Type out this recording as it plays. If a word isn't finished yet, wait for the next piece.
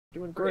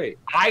Doing great.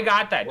 I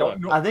got that.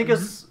 Don't. I think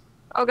it's.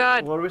 Oh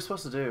God. What are we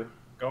supposed to do?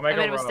 Go make I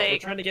made a a row.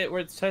 mistake. We're trying to get.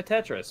 We're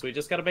Tetris. We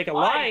just gotta make a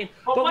line.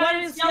 But what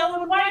is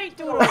yellow and white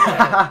doing?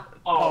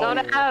 Oh, Don't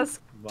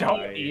ask.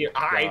 Don't you?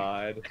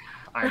 God.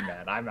 I'm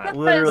mad. I'm mad.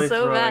 Literally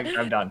so throwing. bad.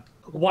 I'm done.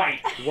 White.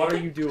 What are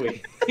you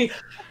doing?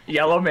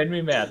 Yellow made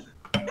me mad.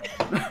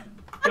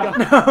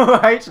 No,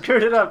 I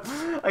screwed it up.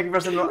 I can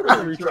press it. No,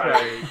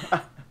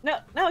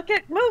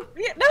 get move.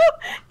 Yeah,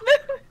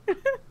 no.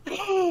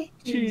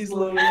 Jeez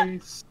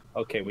Louise.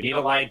 Okay, we need a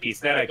line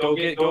piece. Nana, go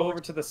over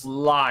to the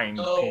Line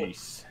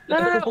piece. No.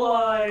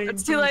 line.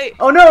 It's too late.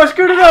 Oh no, I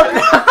screwed it up.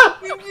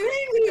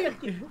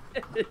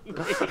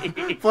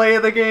 Play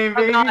the game,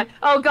 baby.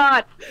 Oh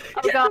God.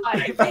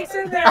 It's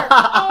in there.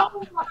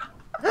 Oh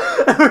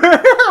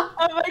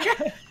my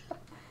God.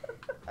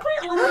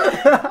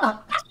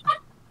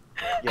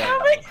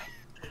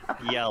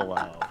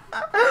 Yellow.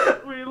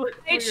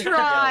 I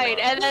tried,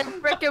 and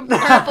then frickin'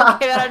 purple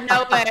came out of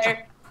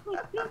nowhere.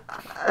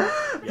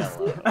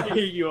 Yellow. I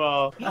hate you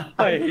all.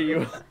 I hate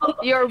you.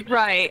 You're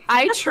right.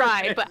 I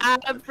tried, but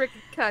Adam frickin'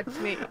 cucked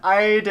me.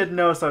 I did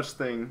no such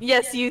thing.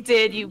 Yes, you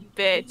did, you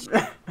bitch.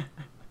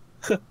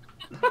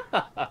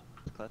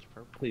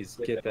 Please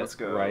get Let's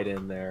that go. right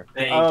in there.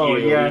 Thank Oh,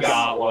 you. yes. We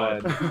got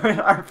one.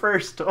 Our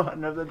first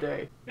one of the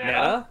day.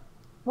 Nana?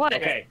 What?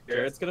 Okay,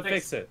 Jared's gonna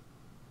fix it.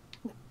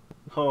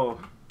 Oh.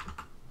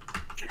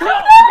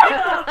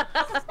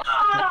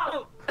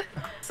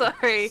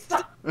 Sorry.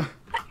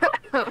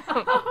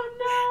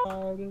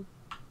 Oh no!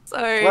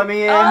 Sorry. Let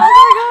me in. Oh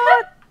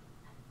my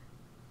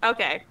God.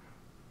 Okay.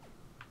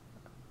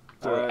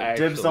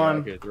 Dibs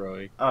on. Good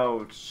throwing.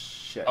 Oh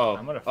shit. Oh,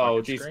 I'm gonna oh,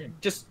 fucking jeez. scream.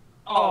 Just.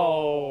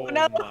 Oh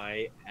No.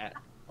 my.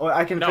 Oh,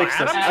 I can No, fix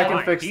this. Adam's I can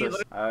fine. fix He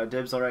this.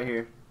 Dibs all right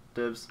here.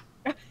 Dibs.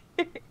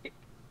 Wait,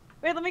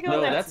 let me go.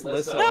 No, there. that's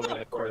Lissa over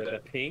the corner.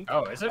 That pink.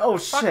 Oh, is it? Oh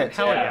Fucking shit.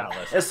 Hell yeah. Yeah.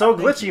 Listen. It's so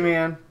glitchy,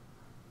 man.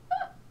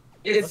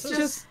 It's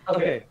just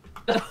okay.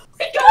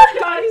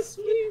 guys.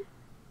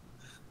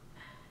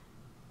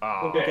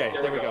 Oh, Okay,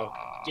 there we go.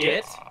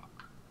 Get.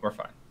 We're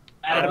fine.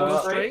 Adam, go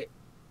straight.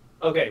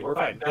 Okay, we're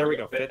fine. There we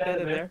go. Fit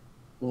that in there.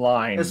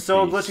 Line. It's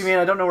so piece. glitchy, man.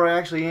 I don't know where I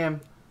actually am.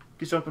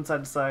 Keep jumping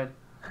side to side.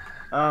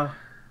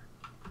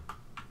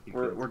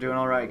 We're doing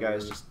all right,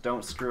 guys. Just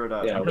don't screw it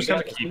up. Yeah, I'm we just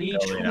gonna got keep we need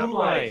going two up.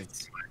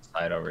 lines.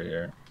 Side over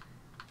here.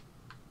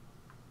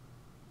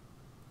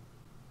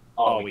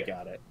 Oh, we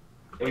got it.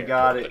 We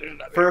got it.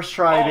 First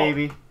try, Oh.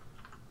 baby.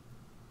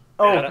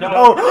 Oh, Yeah, no.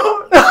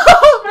 oh!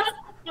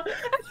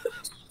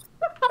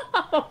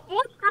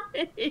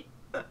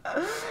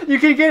 You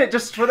can get it.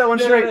 Just put that one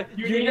straight.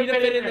 You need to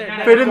fit in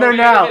there. Fit in there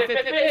now. Fit.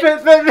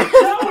 Fit.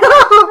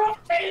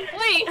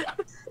 Wait.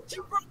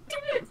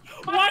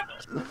 What?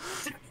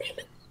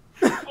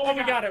 Oh,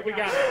 we got it. We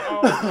got it.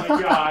 Oh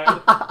my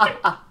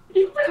god.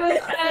 You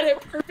had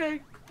it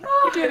perfect.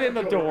 Get in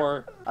the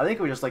door. I think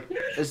we just like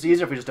it's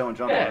easier if we just don't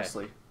jump, Yeah.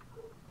 honestly.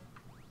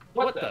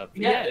 What the?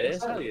 Yeah, it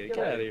is. Hell yeah. Get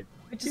out of here.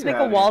 We just Get make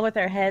outta a wall with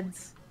our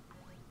heads.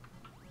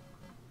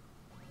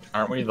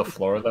 Aren't we the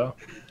floor though?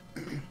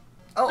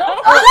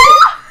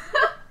 Oh.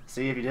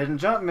 See, if you didn't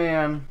jump,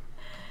 man.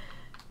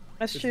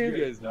 That's You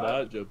true. guys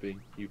not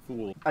jumping, you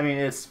fool. I mean,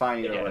 it's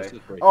fine either Yeah, way. it's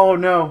just break. Oh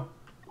no!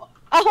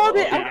 I'll hold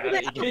it. Oh, I'll hold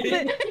it. I'll hold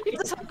it.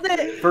 Just hold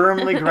it.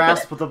 Firmly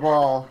grasp the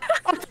ball.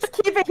 I'll just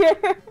keep it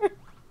here.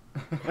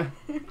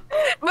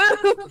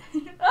 Move.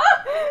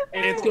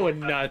 And it's going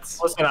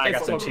nuts. Listen, I got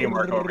It's some going-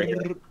 teamwork over here.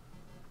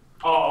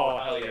 Oh,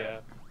 hell yeah.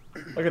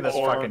 Look at this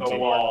Or fucking the team.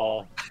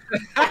 wall.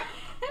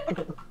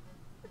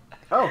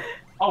 Oh.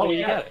 Oh,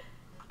 you got it.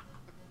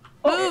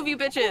 Move, you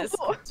bitches.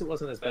 It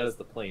wasn't as bad as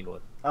the plane one.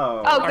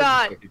 Oh. Oh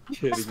God.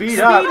 Speed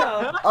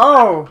up.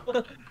 Oh.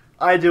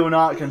 I do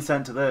not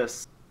consent to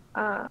this.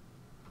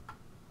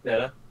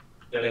 Nana,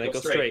 go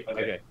straight.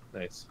 Okay,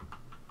 nice.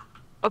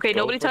 Okay, Go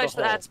nobody for the touched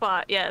that hole.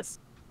 spot. Yes.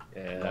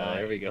 Yeah,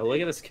 there we go. Look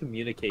at this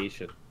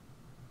communication.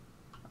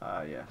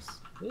 Yes.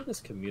 Look at this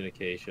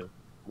communication.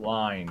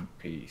 Line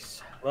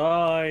piece.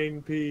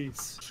 Line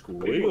piece.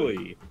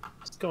 Squiggly.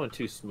 It's going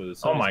too smooth.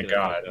 Oh my Somebody's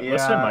gonna god. fuck Yeah.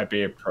 Listen might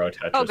be a pro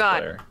Tetris Oh, God.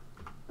 player.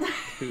 up.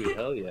 Dude,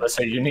 hell yeah.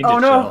 Listen, you need Oh,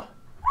 to no. chill.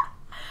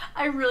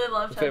 I really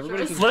love If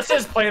everybody Tetris. just-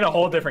 Lissa's playing a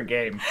whole different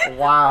game.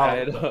 Wow.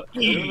 I know.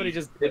 If everybody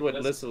just did what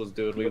Lissa was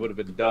doing, we would have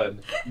been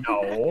done.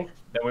 No.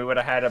 Then we would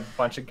have had a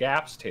bunch of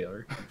gaps,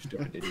 Taylor. You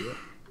stupid idiot.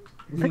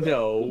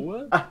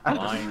 No.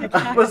 Line.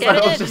 Was Get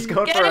I was in, just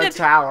going get for a in.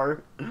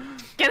 tower.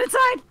 Get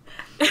inside.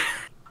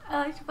 I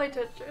like to play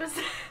Tetris.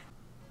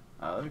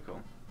 Oh, that'd be cool.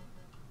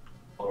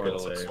 Or It'll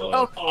say, explode.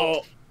 Oh.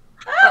 Oh.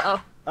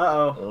 Uh-oh.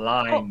 Uh-oh.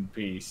 line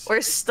piece.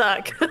 We're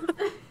stuck. Well,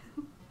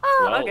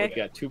 Oh, we okay.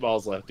 got 2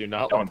 balls left. Do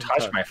not Don't let them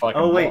touch my fucking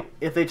Oh, ball. wait.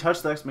 If they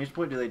touch the exclamation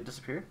point, do they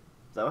disappear?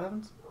 Is that what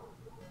happens?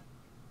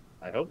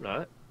 I hope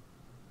not.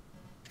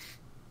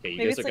 Okay, you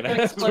Maybe guys are it's like gonna an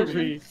have to explosion.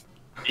 read.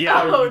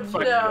 Yeah, Oh, you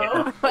fucking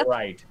no. yeah,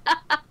 right.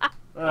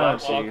 Oh,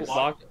 jeez.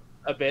 Walk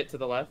a bit to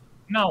the left.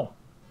 No.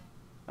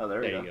 Oh,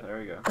 there we There go. you go. There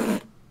we go.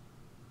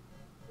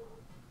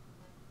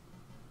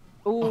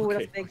 Ooh,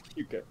 Okay, that's big.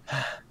 you go.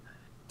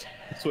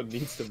 This one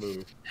needs to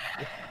move.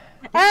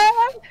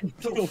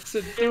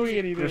 Wasn't doing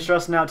anything. You're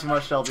stressing out too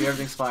much, Shelby.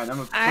 Everything's fine. I'm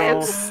a pro. I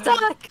am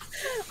stuck.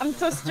 I'm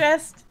so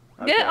stressed.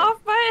 Okay. Get off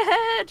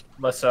my head.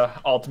 Melissa,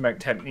 ultimate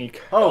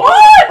technique. Oh,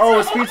 oh,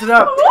 it speeds it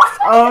up.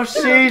 Oh,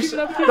 sheesh.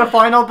 The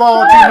final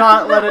ball. Do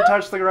not let it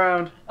touch the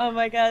ground. Oh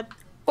my god.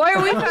 Why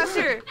are we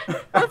faster?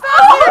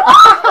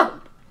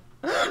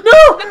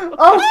 No!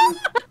 Oh!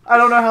 I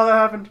don't know how that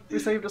happened. We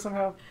saved it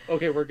somehow.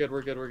 Okay, we're good.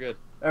 We're good. We're good.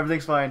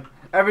 Everything's fine.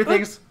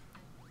 Everything's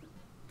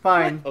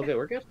fine. Okay,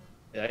 we're good.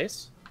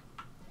 Nice.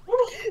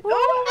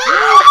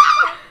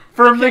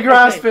 Firmly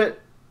grasp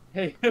it.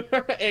 Hey,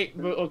 hey.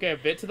 Okay, a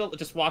bit to the.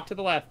 Just walk to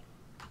the left.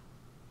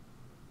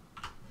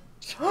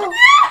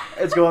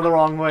 It's going the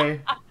wrong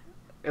way.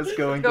 It's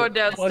going. Going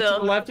down Walk to the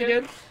still. left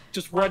again.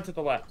 Just run to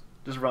the left.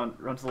 Just run.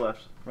 Run to the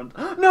left. Run.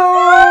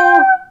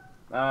 No!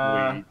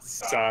 We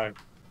suck.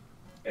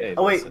 Hey,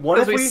 Oh wait, listen. what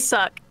if We we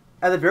suck.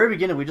 at the very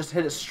beginning we just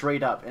hit it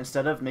straight up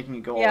instead of making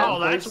it go Yeah. all Oh,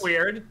 over the that's place?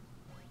 weird.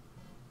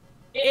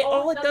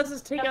 All it does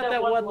is take out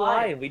that one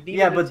line. We need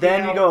Yeah, to but take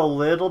then you out- go a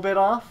little bit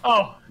off,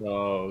 Oh,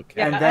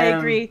 Okay. and Yeah, I then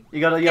agree. you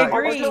gotta. I Yeah,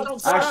 agree.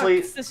 actually.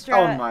 It's the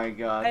Oh strat. my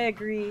god. I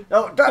agree.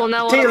 Oh, Well,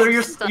 now Taylor, I'm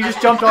you stuck.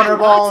 just jumped on our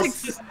balls.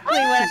 That's exactly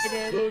what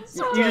I did.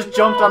 You just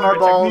jumped on our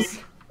balls.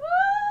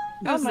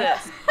 Oh Who's my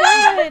this?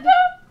 god.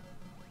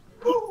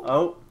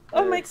 Oh.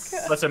 Oh my it's-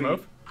 god. let's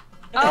move.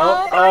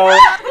 Oh. Oh,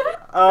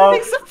 Oh.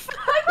 Moving so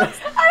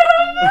fast.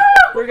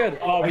 We're good.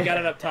 Oh, we got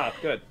it up top.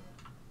 Good.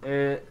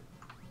 We're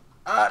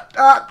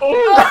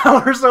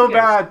so Okay.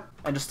 bad.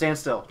 And just stand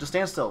still. Just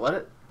stand still. Let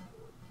it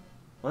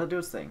do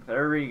its thing.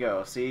 There we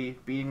go. See,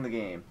 beating the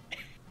game.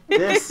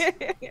 This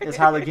is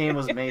how the game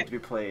was made to be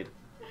played.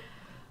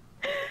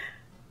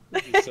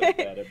 This is so bad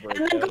at And then go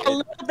a breakdown.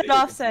 little bit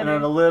off And then a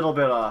center. little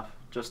bit off,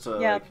 just to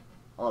Yeah. like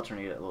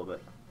alternate it a little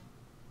bit.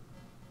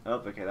 Oh,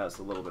 okay, that's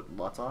a little bit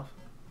lots off.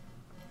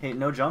 Hey,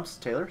 no jumps,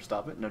 Taylor.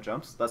 Stop it. No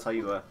jumps. That's how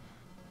you jump.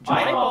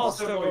 My off. ball's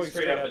still going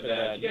straight up and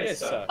down. You guys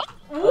suck.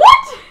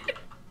 What?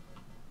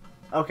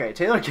 Okay,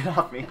 Taylor, get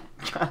off me.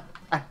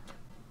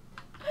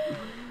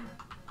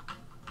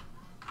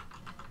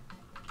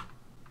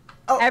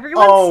 Oh,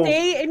 Everyone oh.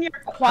 stay in your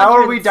quadrants. How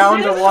are we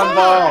down to one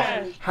ball?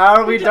 How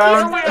are we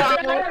down?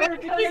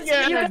 You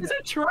guys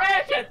are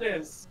trash at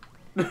this.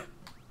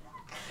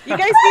 You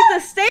guys need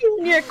to stay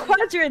in your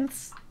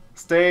quadrants.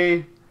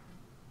 Stay.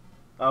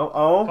 Oh.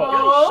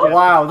 Oh.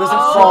 Wow, this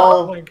Oh.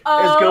 ball is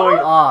Oh. going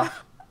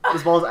off.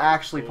 This ball's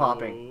actually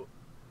popping.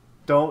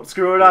 Don't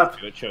screw it up.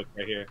 Gonna choke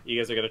right here. You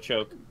guys are gonna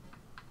choke.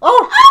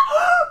 Oh!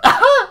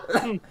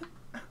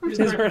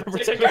 Just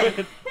protect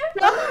it.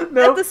 At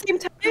Nope. the same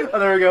time. Oh,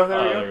 there we go. There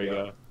Oh, we go. there we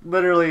go.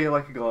 Literally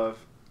like a glove.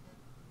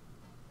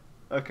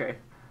 Okay.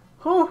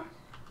 Whew.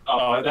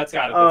 Oh, that's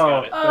got it. That's Oh,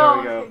 got it. there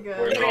we go. Okay,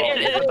 good.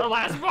 We're all- the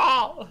last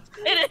ball.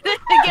 Get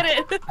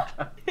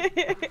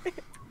it.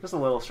 Just a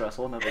little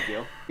stressful, no big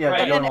deal. Yeah, Right,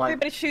 go And in then line.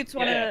 everybody shoots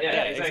one Yeah, of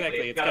yeah,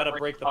 exactly. It's gotta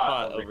break the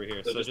pot over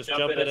here. So just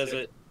jump it as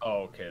it.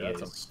 Oh, okay,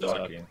 that's a Is stuck.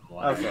 fucking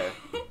lag. Okay.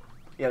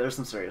 Yeah, there's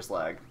some serious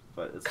lag,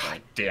 but it's God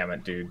fine. damn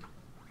it, dude.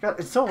 God,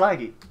 it's so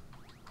laggy.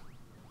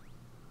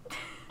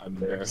 I'm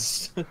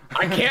embarrassed.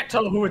 I can't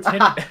tell who it's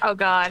hitting. Oh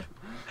god.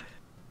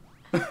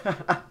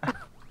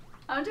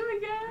 I'm doing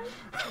good.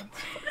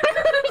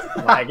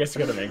 Lag is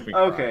gonna make me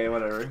cry. Okay,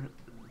 whatever.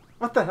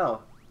 What the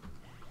hell?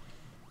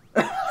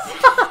 Yes!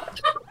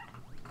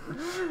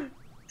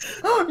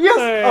 Oh,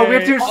 we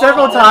have to do it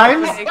several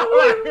times?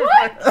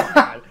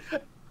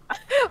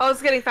 Oh,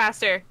 it's getting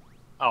faster.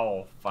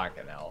 Oh,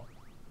 fucking hell.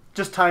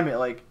 Just time it,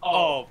 like.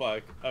 Oh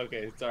fuck.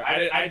 Okay, sorry.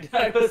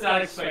 I was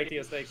not expecting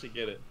us to actually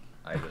get it.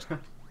 I just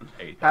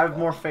hate that Have ball.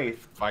 more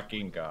faith.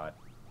 Fucking God.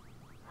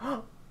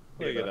 Look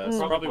at us.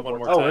 Probably one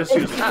more Oh, time. this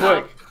is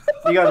quick.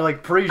 You gotta,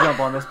 like, pre-jump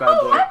on this bad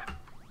boy.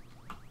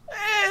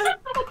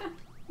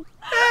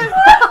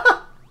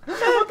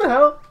 What the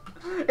hell?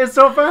 It's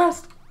so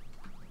fast!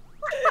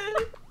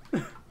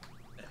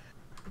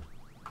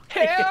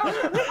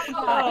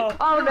 Oh.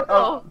 Oh no.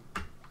 Oh.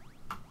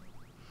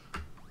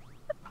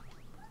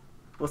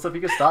 Well, so if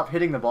you could stop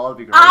hitting the ball, it'd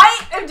be great.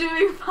 I am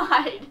doing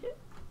fine.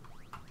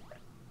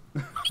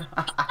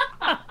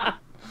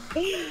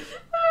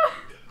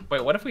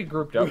 Wait, what if we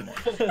grouped up more?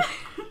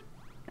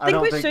 I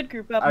think we should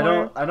group up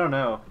more. I don't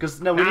know.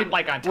 Because, no, we Not need,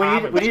 like on we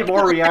top need, of we each need other.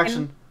 more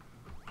reaction.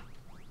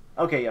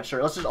 Okay, yeah,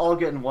 sure. Let's just all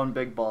get in one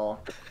big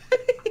ball.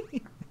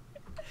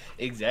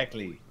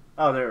 Exactly.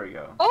 Oh, there we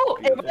go. Oh,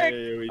 it worked.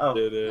 Hey, we Oh.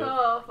 did it.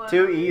 Oh, fun.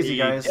 Too easy, We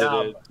guys. did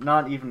it.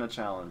 Not even a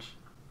challenge.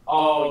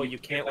 Oh, you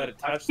can't let it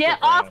touch Get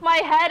the off ground. my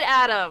head,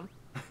 Adam.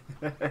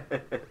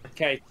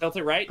 Okay, tilt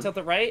it right, tilt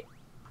it right.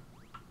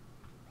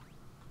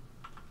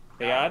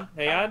 Hang on,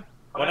 hang on.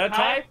 One at a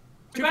time.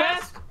 Too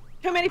fast.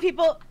 Too many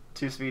people.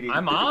 Too speedy.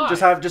 I'm on.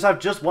 Just have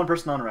just one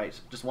person on right.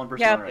 Just one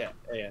person Yeah. on right.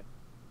 Yeah, yeah.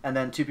 And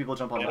then two people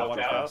jump on Yeah, left watch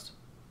real out. fast.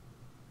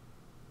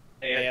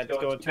 Hang on, it's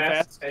going too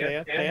fast. Hang on, hang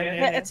on, Yeah,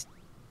 hang on. it's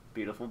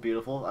Beautiful,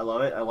 beautiful. I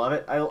love it. I love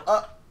it. No,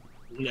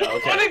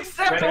 okay.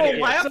 Unacceptable Right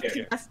here, left. here,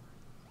 here.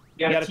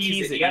 You gotta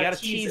tease it. You gotta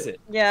tease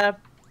it. yeah.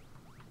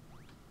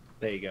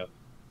 There you go.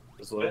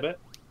 Just a little bit.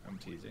 I'm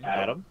teasing.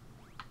 Adam.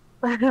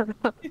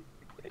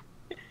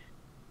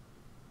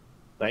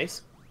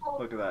 Nice.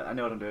 Look at that. I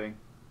know what I'm doing.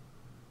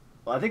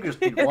 Well, I think we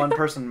just need one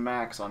person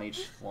max on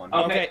each one.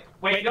 Okay.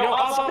 Wait. No.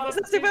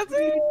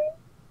 Bouncy.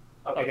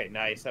 Okay.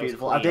 Nice. That was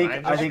Beautiful. clean.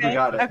 I think we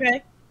got it.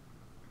 Okay.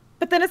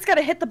 But then it's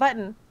gotta hit the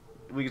button.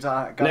 We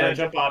gotta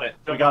Jump on it.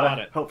 we Jump gotta on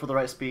it. hope for the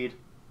right speed.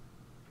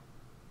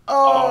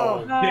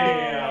 Oh, Oh my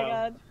damn.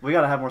 god. We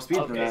gotta have more speed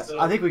than Okay, that. so-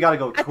 I think we gotta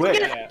go I quick.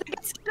 think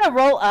it's gonna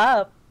roll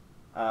up.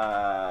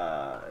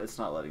 It's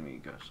not letting me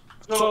go.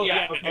 So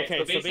yeah. Okay.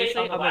 So basically,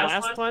 on the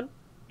last one,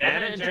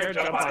 Nana and Jared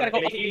jump on it,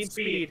 they gain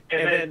speed,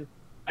 and then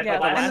at Yeah,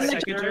 the last and then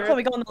second, so Jared.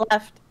 we go on the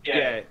left.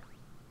 Yeah.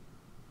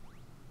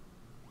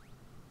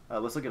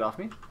 Let's look it off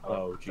me.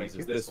 Oh Thank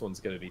Jesus, you. this one's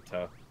gonna be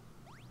tough.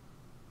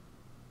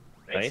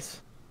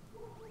 Nice.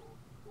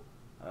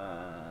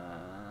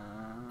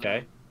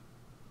 Okay.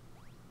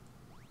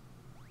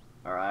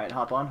 All right,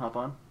 hop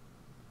on.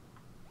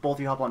 Both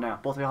of you hop on now.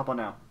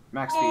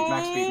 Max speed.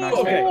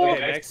 Okay.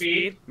 Next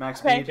speed. Max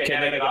Okay. speed. Okay,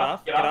 then get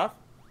off. Get off.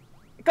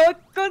 Go.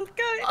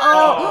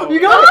 Oh, you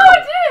got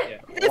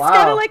it! It's Wow.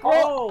 gotta like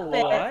roll. Oh, up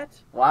it. what?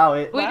 Wow,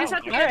 We just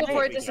have to get Alright. it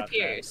before it We got that.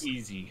 disappears.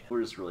 Easy.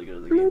 we're just really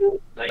good at the game.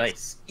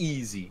 Nice.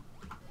 Easy.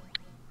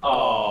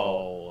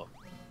 Oh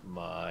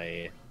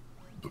my.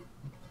 Which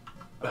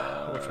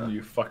one of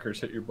you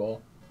fuckers hit your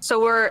ball? So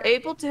we're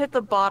able to hit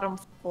the bottom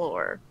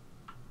floor.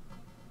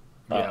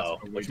 Uh-oh.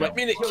 Yes, Which we might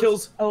mean it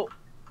kills Oh.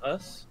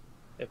 us.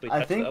 If we I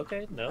touch think- the...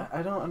 Okay, no.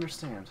 I don't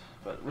understand,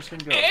 but we're just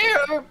gonna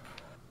go.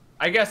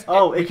 I guess.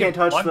 Oh, we it can't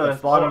can touch plumb the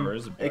bottom.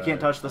 floors, It can't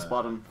but, touch this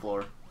bottom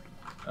floor.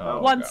 Oh,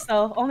 Once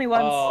though, only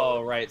once.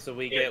 Oh, right. So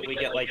we get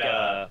like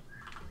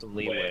some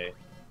leeway.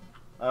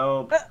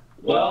 Oh,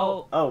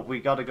 Well,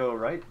 we gotta go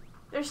right.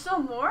 There's still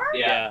more?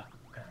 yeah.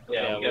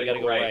 Yeah, we gotta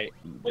go right.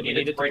 We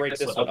needed to break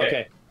this one.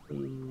 Okay.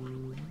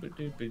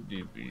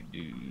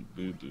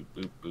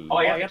 Oh,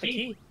 I got the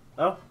key.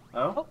 Oh.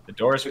 The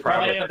door's We probably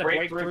probably. have to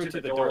break through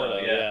to the door, though.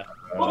 Yeah.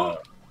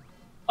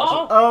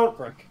 Oh.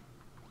 Frick.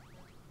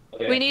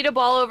 We need a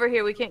ball over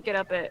here. We can't get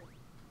up it.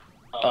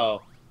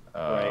 Oh.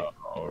 Right.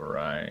 All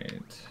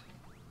right.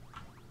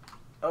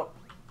 Oh.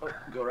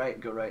 Go right.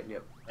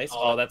 Yep. Nice.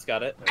 Oh, that's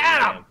got it.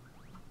 Ow!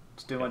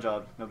 Just do my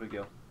job. No big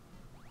deal.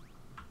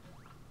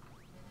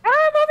 Come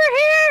over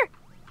here!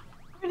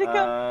 Where'd it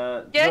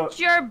go? Get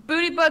your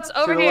booty butts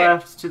over to the here.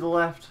 left. To the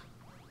left.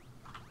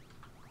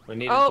 We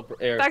need Oh, to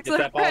here, back get to the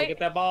that ball. right. Get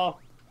that ball.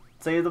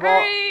 Save the ball.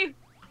 Hurry!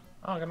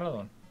 Oh, I got another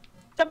one.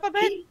 Jump a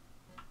bit.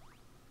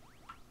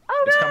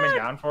 Oh It's god! coming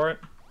down for it.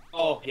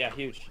 Oh, yeah,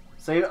 huge.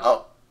 Save.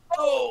 Oh.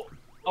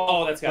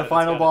 Oh, that's got The it.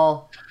 final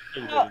ball.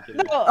 No.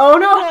 Oh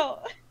no.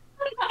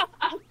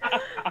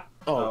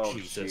 Oh,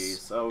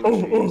 Jesus. jeez. Oh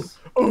jeez.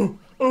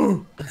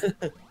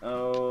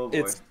 Oh boy.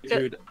 It's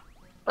dude.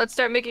 Let's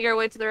start making our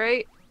way to the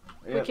right.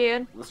 Yep. We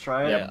can. Let's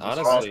try it. Yeah, This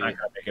ball's honestly. not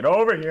gonna make it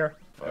over here.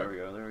 There we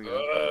go.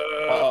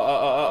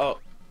 Oh.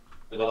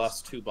 We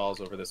lost 2 balls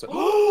over this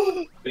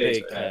one.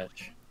 Big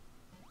catch.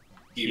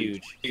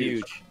 Huge.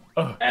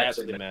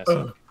 Absolutely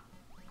massive.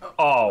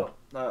 Oh.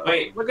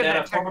 Wait, look at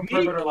that form a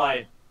perimeter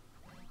line.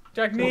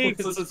 Technique.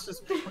 It's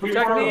just we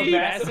form a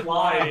massive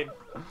line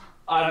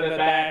on the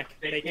back.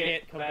 They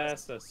can't come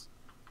past us.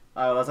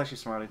 Oh, that's actually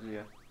smart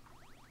idea.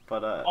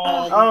 But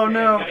Oh,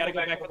 no. We gotta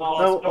go back to the balls.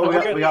 No. Oh,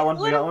 we're we got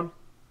one.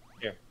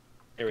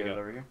 Here we go.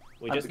 Over here.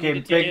 We just Okay,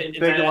 need to get into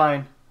big that.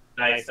 line.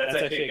 Nice. That's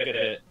actually a good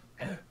hit.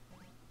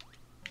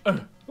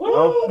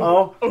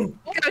 Oh. Go,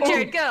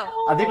 Jared,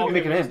 go! I think we Oh, can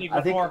make it just in. need I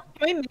one think. more.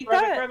 Can we make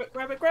Grab that? it.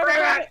 Grab it.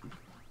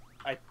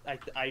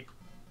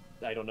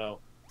 I don't know.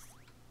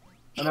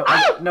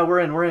 No, we're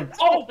in.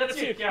 Oh, that's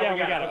huge. Yeah, we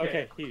got it.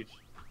 Okay, huge.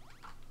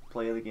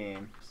 Play of the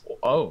game.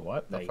 Oh,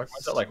 what the Nice. fuck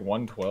was that? Like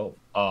 112.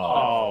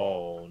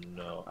 Oh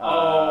no.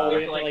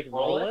 We have to like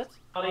roll it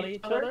on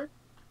each other.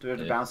 Do we have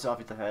to bounce it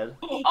off the head?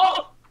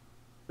 Oh.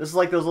 This is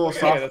like those little Okay,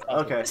 soft. that's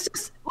awesome. Okay.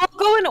 We'll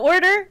go in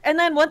order, and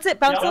then once it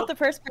bounces Jump. off the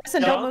first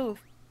person, Jump. don't move.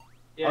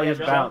 Oh, you have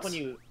to bounce. when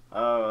you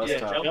Oh, that's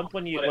tough. jump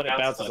when it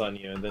bounces on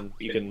you, and then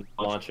you can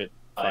launch it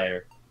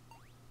fire.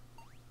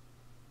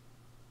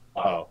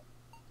 Oh.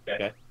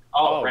 Okay.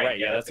 Oh, right.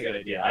 Yeah, that's a good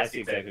idea. I see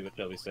exactly what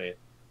Shelby's saying.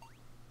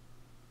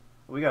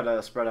 We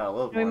gotta spread out a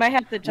little We more. might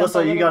have to jump. Lissa,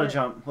 a you little gotta bit.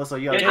 jump. Lissa,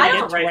 you Yeah, gotta I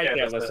jump. don't- get right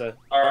there, Alyssa.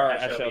 Or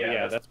Shelby.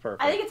 Yeah, that's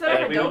perfect. I think it's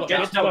better if I don't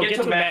Get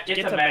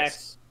jump. to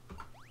max.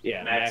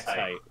 Yeah, max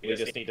height. We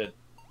just need to.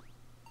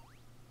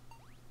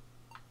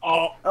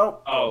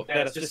 Oh,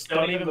 that's just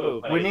don't even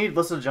move. We need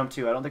Lissa to jump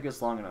too. I don't think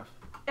it's long enough.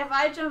 If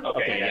I jump.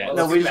 Okay, yeah. No,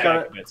 let's we scoot just back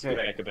gotta- a bit, scoot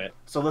back a bit.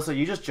 So Lissa,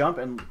 you just jump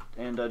and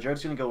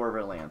Jared's gonna go wherever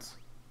it lands.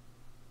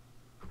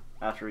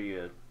 After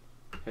you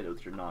hit it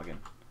with your noggin.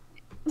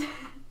 There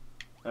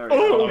we go.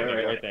 Oh, There we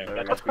okay, go. right there. There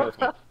we That's go.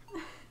 perfect.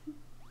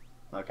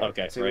 Okay.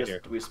 Okay, See, right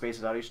here. we space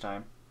it out each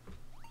time.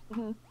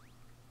 Mhm.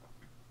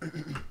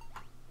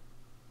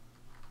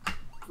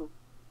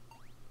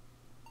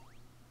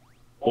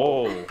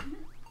 Whoa.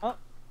 Oh.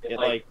 It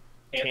like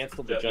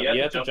canceled the jump.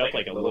 You have to jump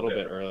like a little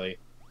bit early.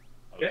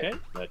 Okay,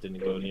 that didn't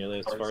go nearly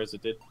as far as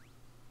it did.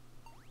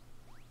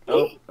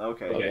 Oh,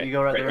 Okay. Okay. You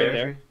go right Right there,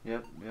 there.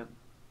 Andrew. Yep.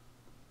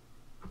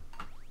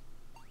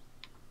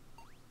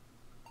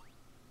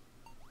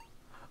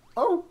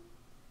 Oh!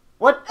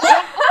 What?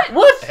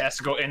 has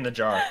to go in the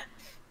jar.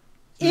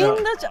 In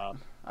the.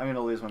 I'm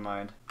gonna lose my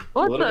mind. A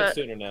What little bit the?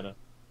 sooner, Nana.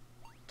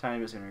 Tiny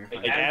bit sooner. You're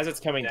fine. Like, as it's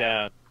coming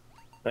down.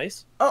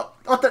 Nice. Oh,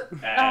 what the?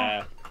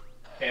 Yeah,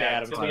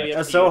 Adam's gonna be up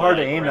That's to so you, hard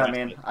to like, aim right that,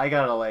 man. I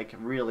gotta like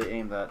really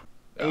aim that.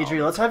 Oh.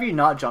 Adri, let's have you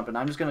not jump, and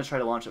I'm just gonna try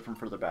to launch it from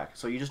further back.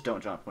 So you just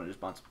don't jump when it just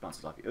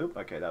bounces off you. Oop,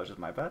 okay, that was just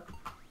my bad.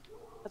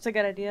 That's a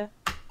good idea.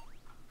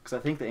 Because I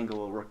think the angle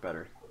will work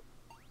better.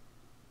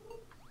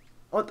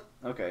 What?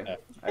 Okay, Yeah.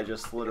 I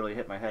just literally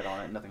hit my head on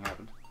it and nothing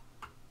happened.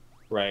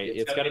 Right,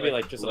 it's gotta be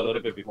like just a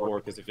little bit before,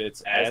 because if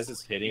it's as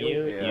it's hitting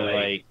you, Yeah. you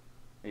like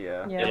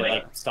Yeah. Yeah. it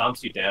like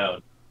stomps you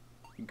down.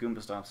 Goomba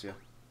stomps you.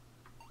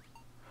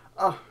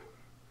 Oh,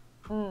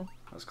 Mm.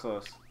 that was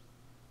close.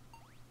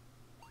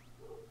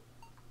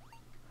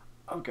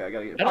 Okay, I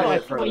gotta get I don't know, a I bit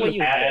think the further. way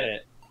you had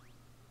it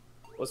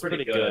was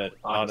pretty good,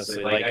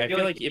 honestly. Like, I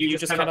feel like if you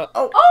just kind of...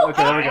 Oh,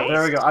 okay, there we go,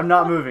 there we go. I'm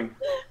not moving.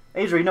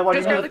 Adri, you know what?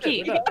 Just You grab know, the key.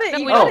 You got it.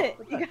 You Oh. got it.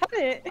 You got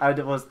it. I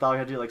thought I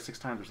had to do it like 6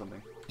 times or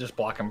something. Just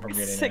block him from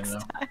getting 6 in.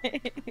 Though. times.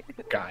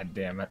 God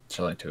damn it! It's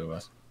only 2 of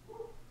us.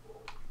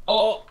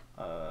 Oh!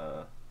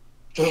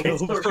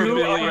 It's Over two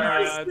million of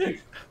us.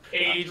 rounds.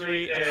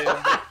 Adri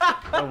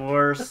and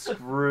We're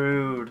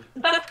screwed.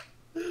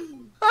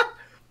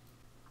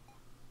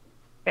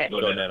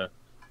 Go, Nana.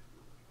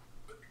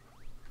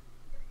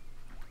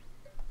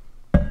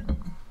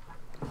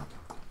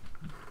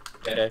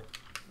 Okay.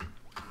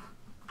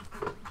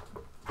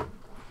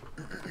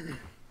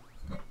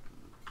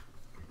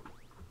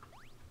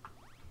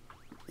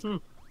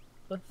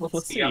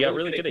 Let's see, you got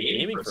really good at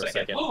aiming for a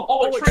second.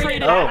 oh, it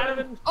traded. Oh. Adam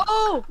and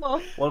Oh!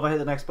 What if I hit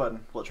the next button?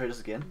 Will it trade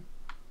us again?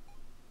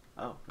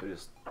 Oh, it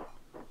just.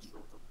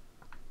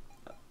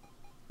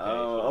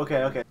 Oh,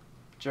 okay, okay.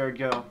 Jared,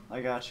 go.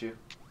 I got you.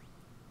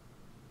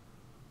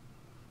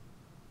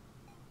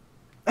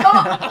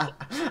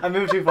 I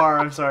moved too far.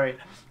 I'm sorry.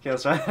 Okay,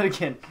 let's try that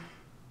again.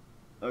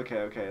 Okay,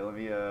 okay. Let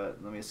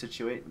me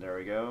situate. There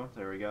we go.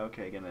 There we go.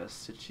 Okay, gonna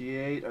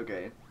situate.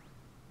 Okay.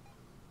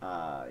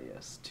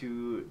 Yes.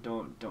 2.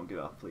 Don't get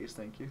off, please.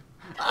 Thank you.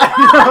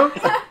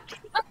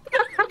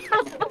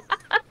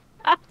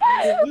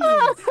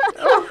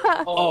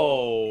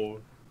 Oh!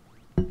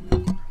 I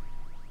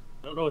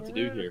don't know what to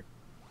do here.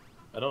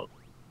 I don't...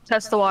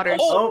 Test the waters.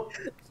 Oh.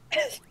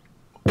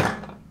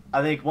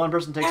 I think one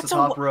person takes the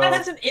top row.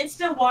 That's an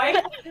instant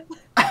wipe.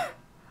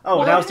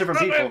 Oh, now it's different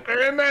people.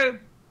 Amen.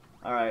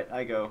 All right,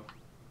 I go.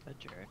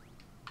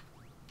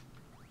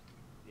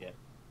 Yeah.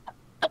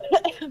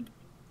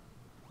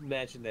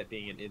 Imagine that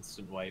being an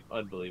instant wipe.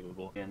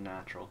 Unbelievable. And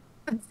natural.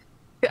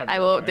 I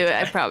won't do it,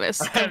 I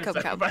promise. I'm Come,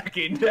 so come.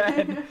 fucking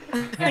dead.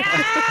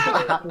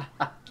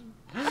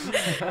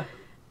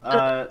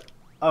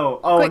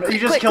 Oh, Quick, no, you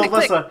quick, just quick, killed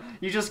quick, Lissa.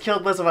 You just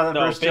killed Lissa by that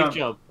No, first big jump.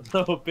 jump.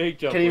 No, big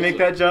jump. Can you make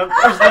that jump?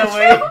 There's no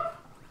way.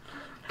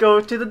 Go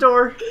to the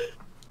door.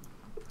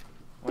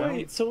 Well,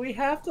 Wait, so we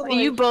have to like...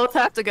 You both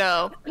have to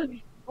go.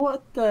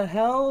 What the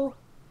hell?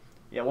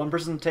 yeah, one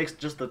person takes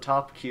just the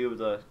top cube,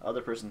 the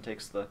other person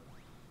takes the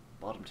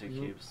bottom 2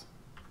 cubes.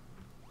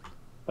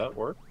 That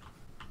work?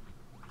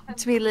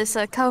 To me,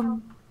 Lissa,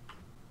 come.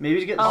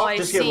 Maybe get Oh, I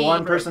just get see.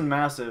 one person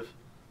massive.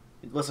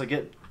 Lissa,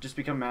 just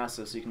become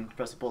massive so you can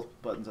press both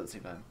buttons at the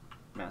same time.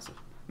 Massive.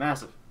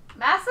 Massive.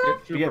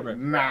 Massive? You get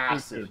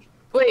massive.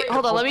 Wait,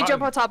 hold on. Let me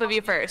jump on top of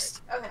you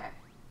first. Okay.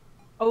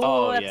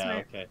 Oh, that's yeah,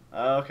 smart. okay.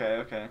 Okay,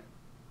 okay.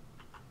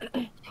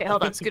 Okay,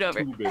 hold on. Scoot over.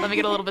 Too big. Let me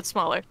get a little bit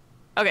smaller.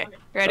 Okay,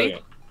 ready?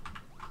 Okay.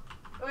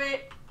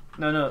 Wait,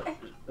 No.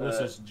 This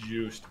is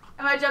juiced.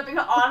 am I jumping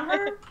on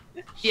her?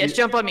 Yes,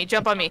 jump on me.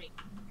 Jump on me.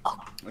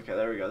 Okay,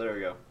 there we go, there we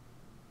go.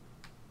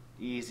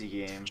 Easy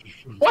game.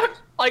 What?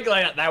 Like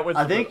that was.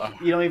 I think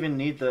you don't even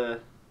need the...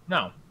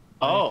 No.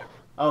 Oh,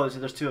 Oh,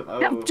 there's 2 of them. Oh.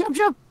 Jump, jump,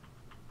 jump.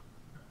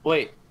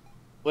 wait,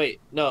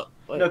 no.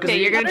 Wait. No, 'cause Okay,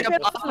 you- you're gonna jump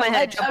off my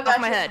head. Jump off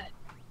my head.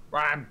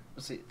 Rhyme.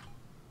 Let's see.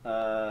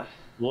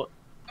 What?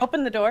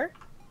 Open the door.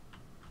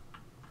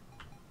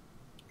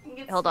 You can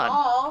get Hold on.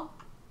 small.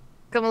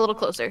 Come a little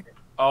closer.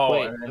 Oh,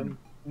 Wait, and then,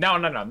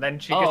 no. Then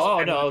she gets Oh,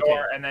 in no, the okay.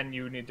 door, and then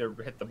you need to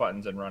hit the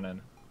buttons and run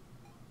in.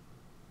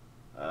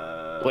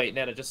 Wait,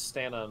 Nana, just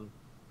stand on...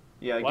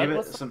 Yeah, Why- give it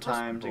what's the some first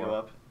time to door? go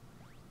up.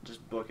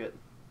 Just book it.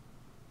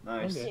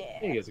 Nice. Okay,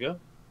 there you guys go.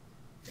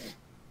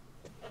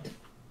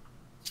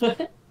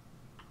 Okay,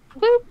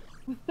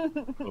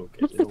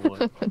 you know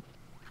what?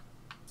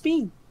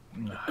 Speed.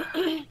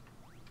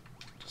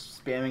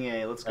 Just spamming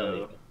A, let's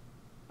go.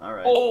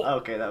 Alright. Oh.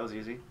 Okay, that was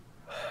easy.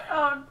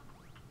 Oh,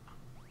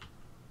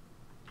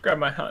 Grab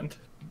my hand.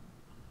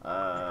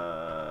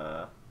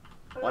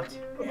 what do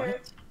we do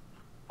here?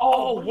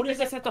 Oh, what does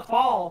this have to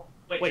fall?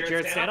 Wait,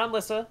 Jared, stand on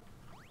Lissa.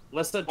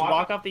 Lissa,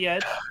 walk off the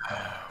edge,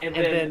 and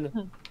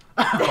then...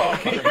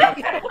 Okay.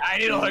 I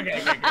need to look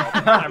at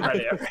it. I'm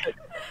ready. Okay.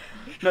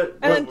 No,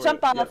 And then Lissa-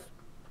 jump off. yeah.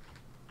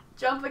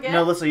 Jump again?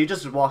 No, Lissa, you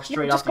just walk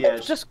straight just, off the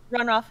edge. Just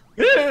run off.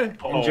 And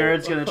Oh.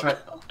 Jared's gonna try.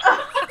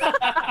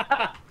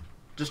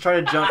 Just try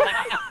to jump.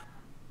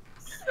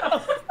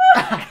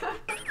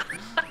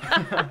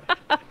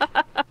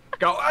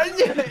 Go.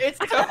 It's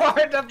so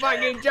hard to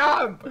fucking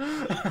jump.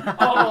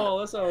 Oh,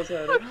 that's what I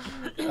said.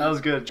 That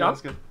was good. That Jump.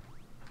 was good.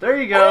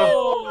 There you go.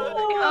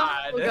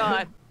 Oh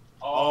god.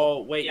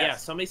 Oh wait, yeah.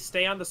 Somebody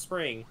stay on the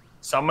spring.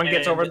 Someone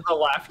gets over to the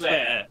left,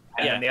 Yeah,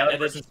 and then the other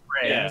person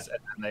springs, and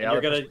then the other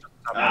you're gonna. person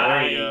jumps up.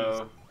 There you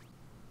go.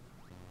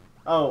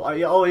 Oh,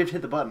 you have to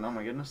hit the button. Oh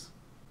my goodness.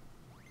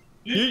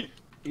 Easy.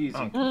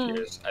 I'm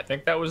confused. I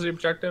think that was the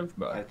objective,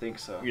 but I think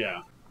so.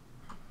 Yeah.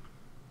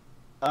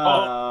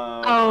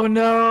 Oh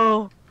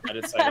no. I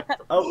did say.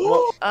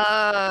 Oh,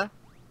 well.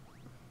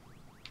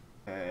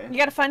 Okay. You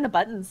gotta find the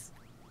buttons.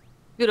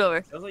 Scoot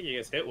over. Sounds like you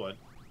guys hit one.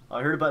 Oh,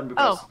 I heard a button.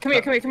 Oh, Press. come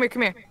here, come here, come here,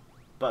 come here.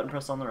 Button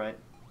press on the right.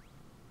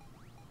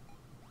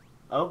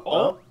 Oh, Oh.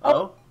 oh,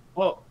 oh.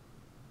 Whoa.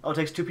 Oh, it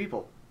takes 2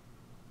 people.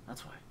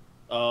 That's why.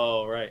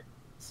 Oh right.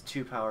 It's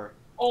 2 power.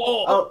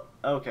 Oh.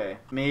 Oh, okay.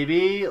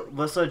 Maybe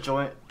Lissa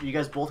join. You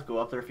guys both go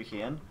up there if you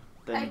can.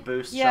 Then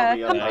boost Yeah,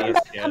 Shelby up.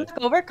 come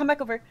back over. Come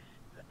back over.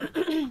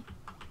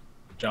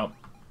 jump.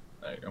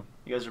 There you go.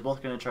 You guys are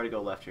both gonna try to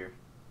go left here.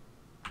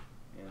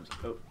 And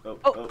Oh.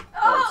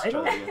 let's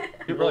try that again.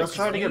 People Let's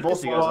try to get both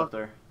of you guys up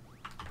there.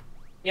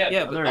 Yeah.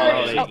 Oh, there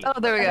but- we go. Oh,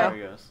 there we There go.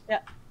 he goes. Yeah.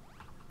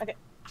 Okay.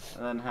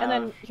 And then have. And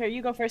then here,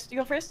 you go first. You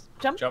go first.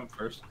 Jump. Jump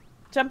first,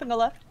 Jump and go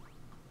left.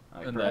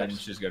 and then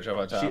she's gonna jump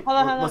on top. Hold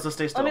on, hold on. Lissa,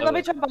 stay still. Let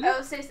me jump on you.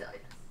 Oh, stay still.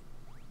 Yes.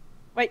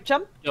 Wait,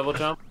 jump. Double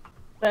jump.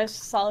 There's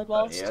solid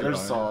walls. Yeah, there's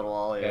a solid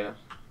wall. Yeah.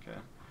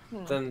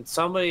 Okay. Then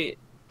somebody.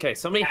 Okay,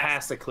 somebody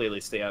has to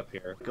clearly stay up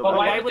here. Go But back.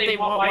 why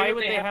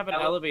would they have an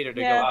elevator to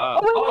Yeah. go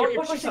up? Oh,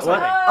 you're pushing What?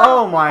 something.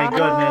 Oh my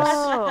goodness.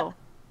 Oh.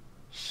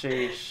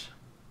 Sheesh.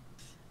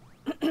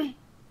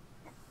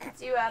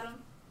 It's you, Adam.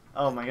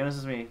 Oh my goodness,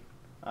 it's me.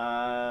 Can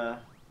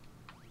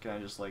I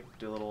just like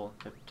do a little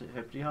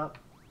hippity hop?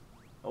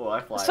 Oh,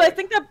 I fly. So I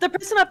think that the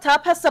person up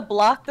top has to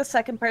block the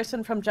second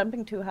person from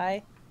jumping too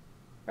high,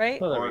 right?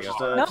 Oh, there Or we just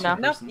go. a No, two no,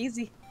 person.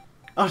 easy.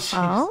 Oh jeez.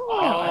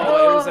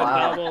 Oh, it was a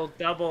Wow.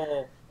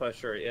 double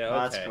pusher. Yeah,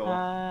 That's okay. cool.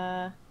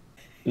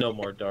 No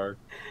more dark.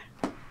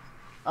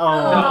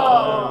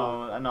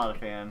 Oh, I'm not a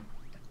fan.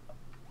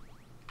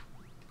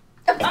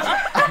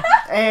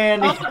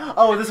 And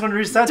oh, this one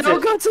resets Don't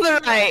it. go to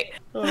the right.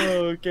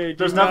 Okay.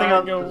 There's nothing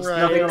on. There's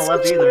nothing on the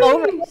left either,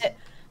 Over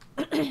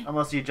it.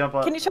 unless you jump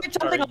up. Can you try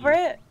jumping over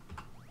it?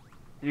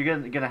 You're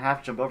gonna have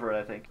to jump over it,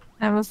 I think.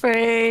 I'm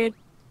afraid.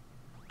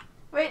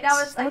 Wait, now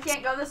I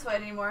can't go this way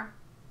anymore.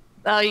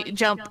 Oh, you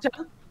jump.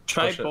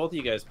 Try Push it. both of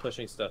you guys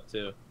pushing stuff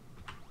too.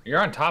 You're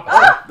on top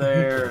of it.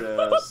 There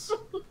it is.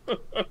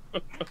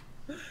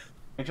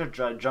 Make sure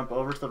to jump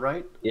over to the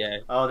right. Yeah.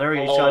 Oh, there we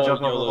go. You just gotta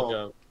jump over the YOLO hole.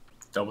 jump.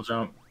 Double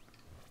jump.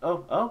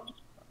 Oh, oh.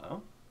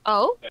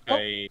 Oh.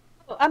 Okay.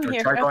 Oh, I'm Or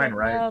here. try going Okay,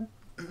 right.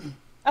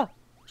 That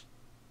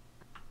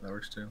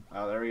works too.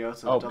 Oh, there we go.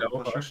 So Oh, double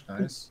double push. push.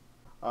 Nice.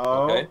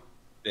 Oh. Okay.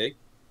 Big.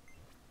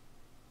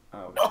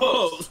 Oh,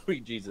 Oh,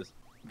 sweet Jesus.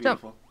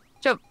 beautiful.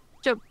 Jump,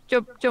 jump,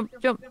 jump, jump,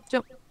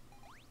 jump.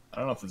 I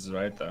don't know if this is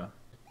right though.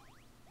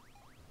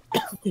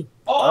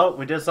 Oh,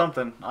 we did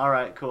something. All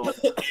right, cool.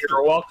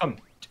 You're welcome.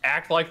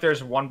 Act like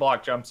there's 1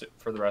 block jumps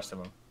for the rest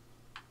of them.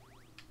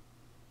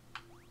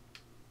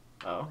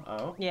 Oh,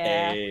 oh.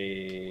 Yeah.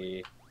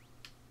 Hey.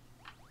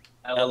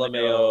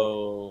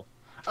 LMAO.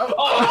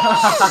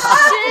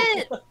 Oh.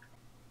 Shit.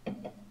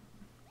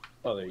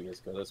 Oh, there you guys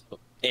go. That's cool.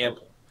 Amp.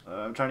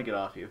 I'm trying to get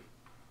off you.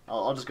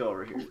 I'll just go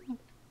over here.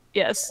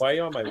 Yes. Why are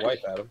you on my wife,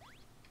 Adam?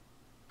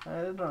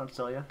 I don't know what to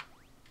tell you.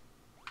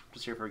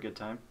 Just here for a good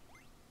time.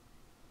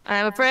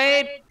 I'm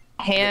afraid.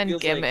 Hand It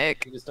feels like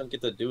gimmick. you just don't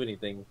get to do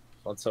anything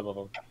on some of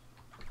them.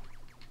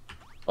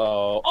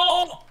 Oh.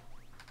 Oh!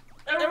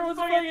 Everyone's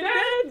fucking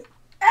dead!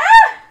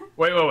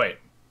 Wait.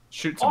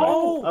 Shoot somebody.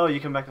 Oh, you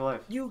come back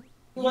alive. You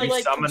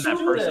like summon that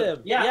consumed person.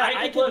 him. Yeah,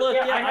 I can look.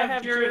 Yeah, I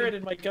have Jared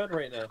in my gun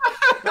right now.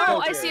 Oh, Go,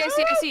 I see, Jared.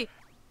 I see.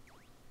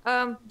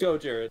 Go,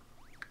 Jared.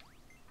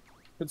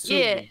 Consume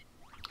Yeah. me.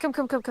 Come.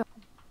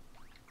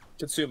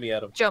 Consume me,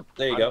 Adam. Jump.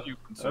 There you How go. did you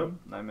Oh, consume?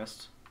 I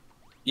missed.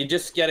 You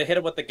just gotta hit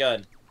him with the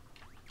gun.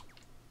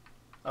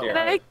 Oh, There.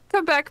 Can I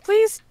come back,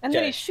 please? And then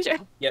Okay. you shoot.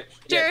 Yep.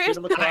 Jared. Shoot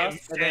him I'm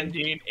across. And then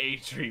sending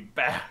Atri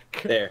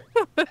back. there.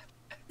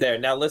 There.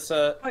 Now,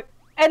 Lissa.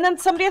 And then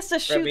somebody has to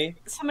Grab shoot me.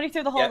 somebody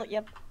through the hole. Yeah.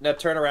 Yep. Now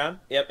turn around.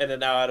 Yep. And then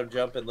now Adam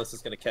jump, and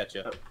Lissa's gonna catch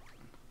you.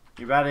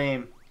 You bad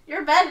aim.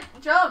 You're bed.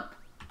 Jump.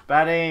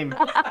 Bad aim.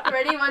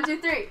 Ready? 1,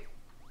 2, 3.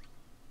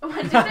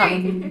 1, 2,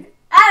 3.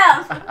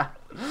 Adam.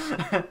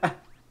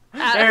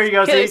 There you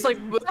go. See. It's like,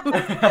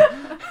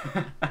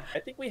 I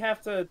think we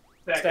have to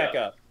stack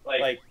up.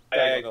 Like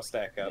diagonal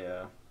stack up.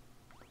 Yeah.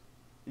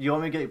 You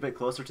want me to get a bit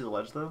closer to the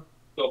ledge, though?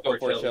 Go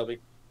for it, Shelby.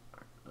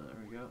 There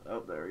we go. Oh,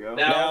 there we go.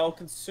 Now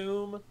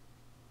consume.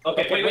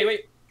 Okay,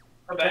 wait.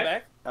 Come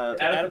back.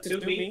 Adam,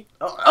 consume me.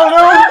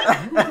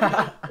 Oh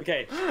no!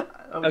 Okay.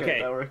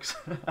 Okay, that works.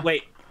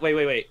 Wait.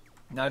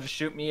 Now just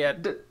shoot me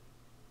at.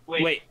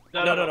 Wait.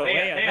 No. Hang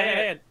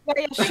on.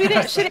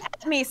 Yeah, shoot it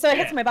at me so it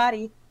hits my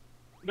body.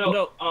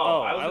 No.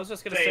 Oh, I was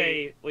just gonna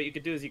say what you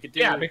could do is you could do.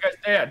 Yeah, because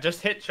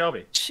just hit Shelby.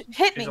 Hit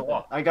She's me. a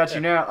wall. I got you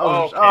now.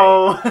 Oh, Okay.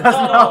 oh, that's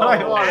not what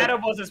I wanted.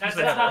 Adam wasn't supposed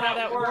to That's have not how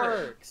that. that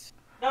works.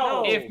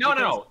 No.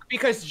 No,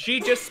 because she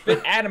just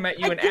spit Adam at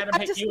you, and Adam I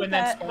hit just you, did and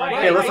then that. Spike.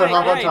 Okay, let's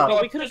hop on top.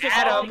 But we could have just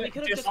Adam we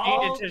could have just just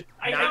all. needed to.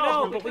 I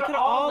know, but we could have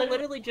all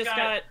literally just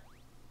got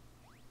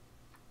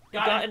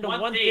into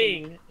one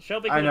thing.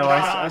 Shelby I could know,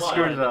 have I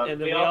screwed it up. and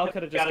then we all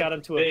could have just got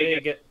into a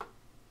big.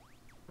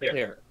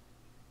 Here.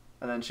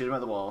 And then shoot him at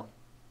the wall.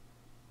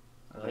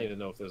 I don't even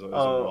know if there's a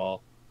Oh.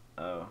 wall.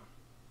 Oh.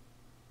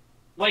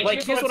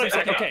 Like, here's what I'm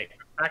saying. Okay,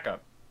 Back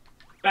up.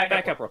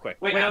 back up real quick.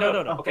 Wait, no.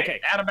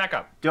 Okay. Adam, back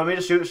up. Do you want me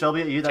to shoot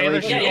Shelby at you? That way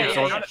you Taylor, shoot yeah,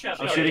 sword. yeah,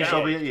 I'm shooting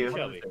Shelby at you.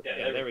 Shelby.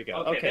 Yeah, there we go.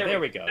 Okay, there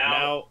we go.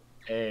 Now,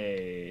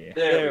 Hey.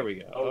 there we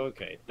go.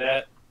 Okay,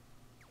 that.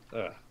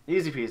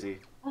 Easy peasy.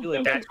 I feel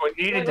like That's what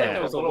needed that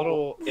that. was a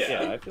little.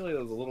 Yeah, I feel like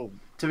that was a little.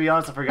 To be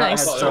honest, I forgot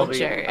Nice I had little Shelby.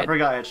 Jared. I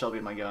forgot I had Shelby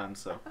in my gun.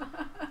 So.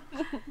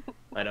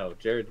 I know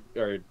Jared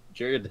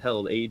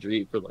held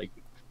Adri for like.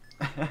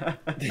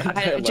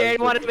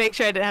 Jared wanted to make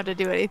sure I didn't have to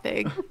do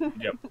anything.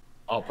 Yep.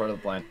 All part of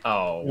the plan.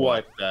 Oh.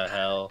 What the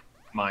hell?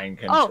 Mind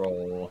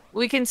control.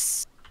 We can.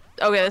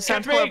 Okay, this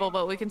sounds Catch me. horrible,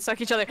 but we can suck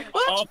each other.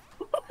 Oh,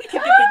 get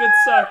the good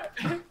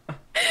suck.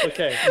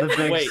 Okay. The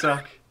big Wait.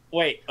 suck.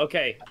 Wait.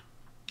 Okay.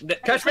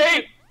 Catch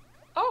me!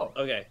 Oh.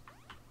 Okay.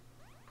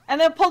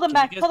 And then pull them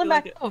back. You guys Pull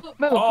them feel back.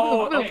 like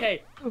Oh, Oh,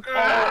 okay.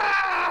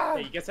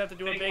 Okay, you guys have to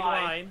do a big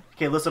line.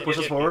 Okay, Lissa, push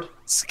us forward.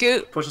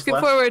 Scoot. Push us Scoot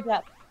left. forward.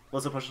 yeah.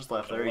 Lissa, push us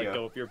left. There Don't you let go.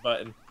 go of your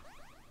button.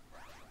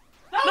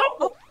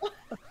 No.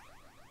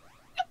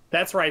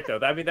 That's right, though.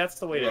 I mean, that's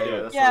the way to do Yeah,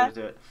 it. that's Yeah. the way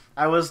to do it.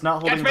 I was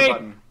not holding Catch the me!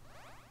 button.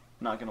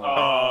 Not gonna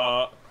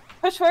lie.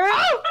 Push forward.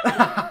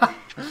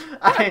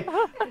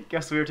 I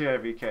guess we were too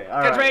heavy. Okay,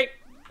 Catch alright.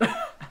 me!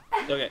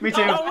 Okay. Me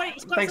too. Oh,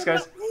 wait. Thanks,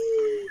 guys.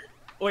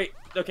 Wait.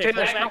 Okay. Taylor,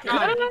 Pull back. stop.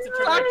 Jared needs to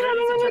turn back. Jared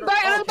needs to turn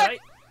back. Okay.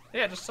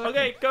 Yeah, just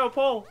Okay. Go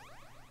pull.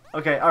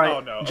 Okay, alright. Oh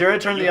no. Jared,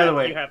 Okay, turn you the other have-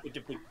 way. You have to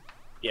give the.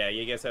 Yeah,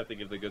 you guys have to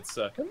give the good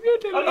suck. You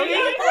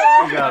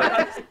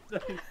got it.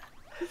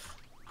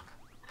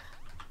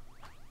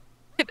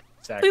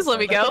 Please let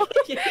me go.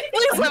 Please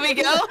let me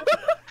go.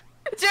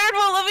 Jared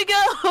won't let me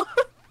go.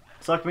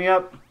 Suck me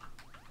up.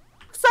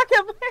 Suck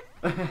him.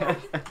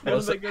 That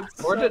was a good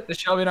Or suck. the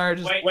Shelby and I are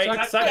just. Wait,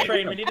 suck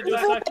train. We need to do a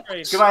suck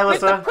train. Goodbye, We have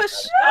to Lissa. push.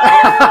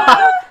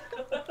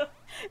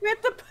 We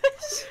have to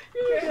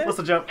push.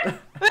 Lissa, jump.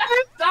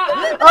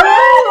 Stop.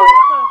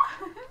 Oh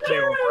They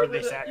were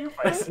worthy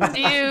sacrifice.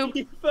 You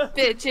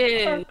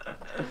bitches.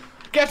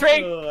 Catch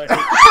me! Oh, I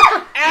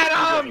hate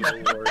Adam!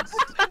 awards.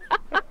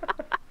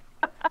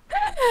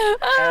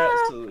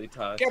 Absolutely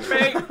toxic. Catch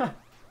me!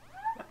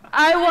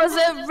 I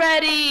wasn't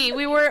ready.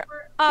 We were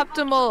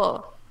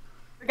optimal.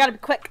 We gotta be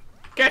quick.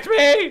 Catch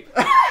me!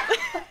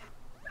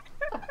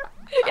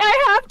 I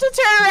have to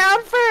turn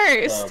around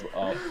first.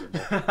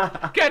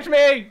 Catch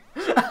me!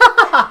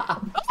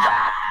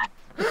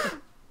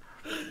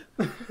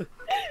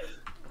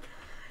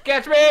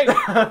 Catch me!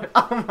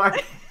 Oh my.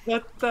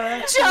 What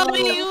the? Shelby,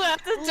 you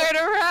have to turn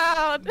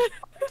around.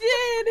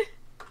 Did.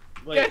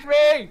 Wait, Catch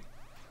me!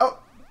 Oh.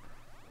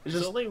 it's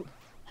It's just. only.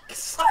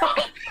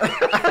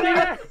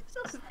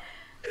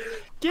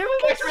 Give him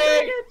Catch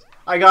me!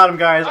 I got him,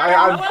 guys.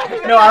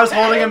 No, I was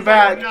holding him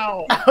back.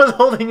 No. I was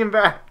holding him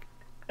back.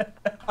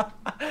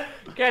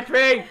 Catch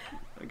me!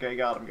 Okay,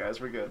 got him,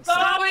 guys. We're good.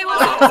 Wait,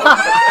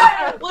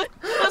 listen.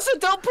 Listen,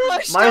 don't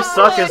push. My don't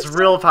suck push. is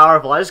real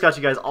powerful. I just got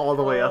you guys all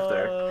the way up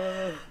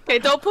there. Okay,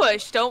 don't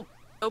push. Don't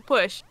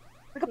push.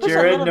 We can push a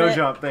Jared, little no bit.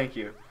 jump. Thank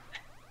you.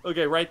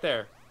 Okay, right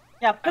there.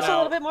 Yeah, push a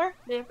Ow. little bit more.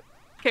 Okay,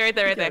 right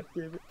there, right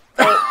there.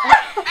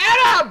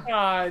 Adam!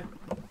 God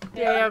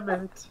damn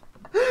it.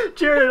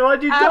 Jared,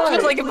 why'd you I die?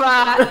 was like,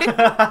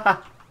 goodbye.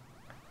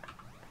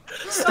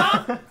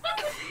 Stop!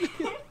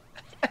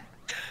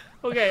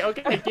 Okay,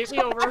 get me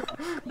over.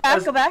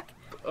 Back, go back.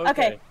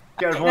 Okay.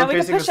 Got Now everyone we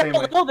can facing the push up same a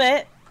way. little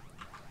bit.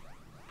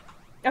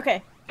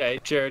 Okay. Okay,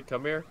 Jared,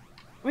 come here.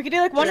 We can do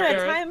like one at a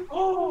Jared.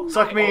 time.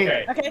 Suck me.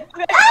 Okay. Okay.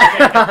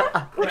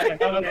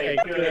 Okay,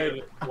 good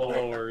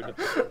lord.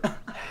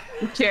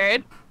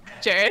 Jared,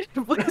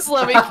 please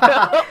let me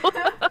go.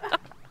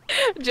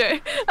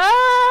 Jared.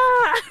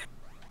 Ah!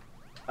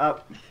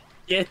 Up.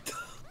 Get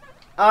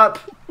Up.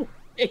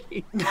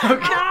 away.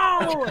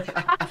 No!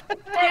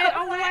 Get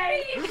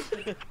away.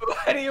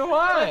 What do you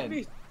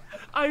want?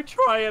 I'm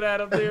trying at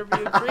him there,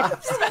 being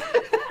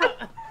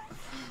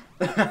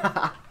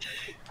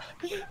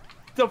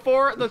The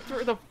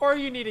four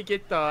you need to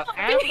get the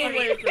Adam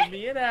away from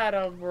me and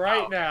Adam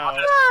right now.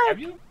 Have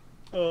you?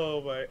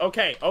 Oh my.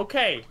 Okay.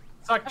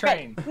 Suck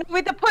train. No, we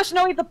have to push.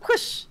 No, we have to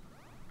push.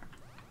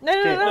 No.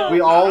 Okay,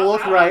 we all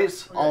look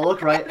right. All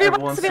look right. Everyone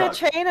Everyone wants to be in a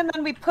suck. train, and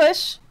then we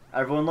push,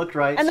 Everyone look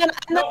right. and then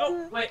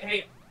Wait,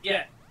 hey,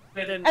 yeah.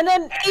 and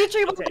then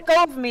Adri will let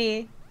go of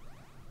me.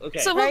 Okay.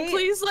 Someone Right?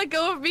 please let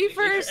go of me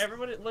first.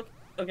 Everybody look.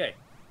 Okay.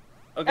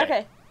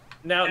 Okay.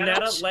 Now,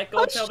 Nana, let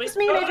go. Push Tell me.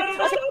 me, Adri.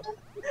 Okay.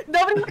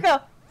 Nobody let go.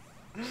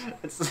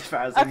 It's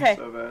spazzing Okay.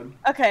 so bad.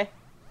 Okay.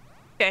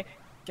 Okay.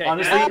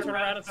 Honestly- Now turn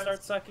around and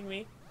start sucking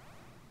me.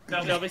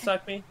 Shelby,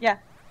 suck me. Yeah.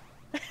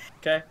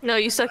 Okay. No,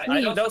 you suck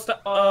me. Don't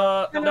stop.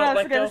 No, Don't it's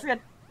let good. go. It's good.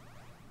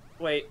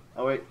 Wait.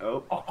 Oh wait.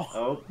 Oh.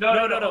 Oh.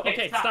 No.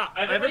 Okay, stop.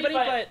 Everybody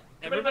but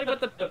Everybody but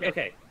the...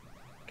 Okay.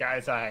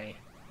 Guys, I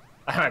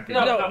might be...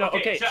 No,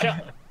 okay.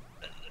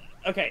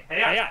 Okay,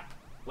 yeah.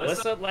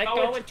 Listen, let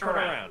go and turn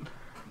around.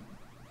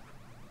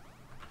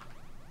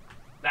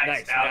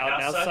 Nice.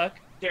 Now suck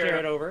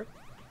Jared over.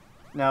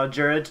 Now,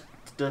 Jared,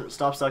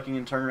 stop sucking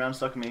and turn around and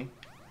suck me.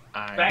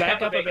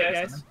 Back up a bit,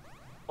 guys.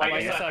 Why are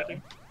you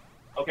sucking?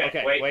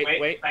 Okay,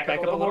 wait. Back up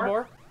a little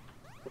more.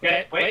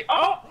 Okay, wait.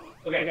 Oh!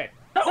 Okay.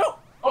 No!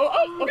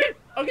 Oh,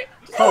 okay.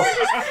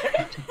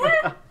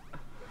 Oh.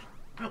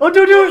 Oh,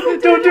 don't do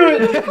it! Don't do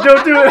it!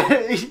 Don't do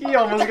it! He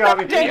almost got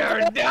me.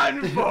 You're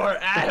done for,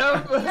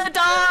 Adam! The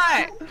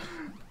door!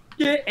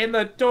 Get in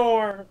the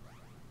door!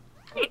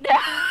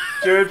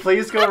 Jared,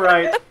 please go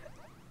right.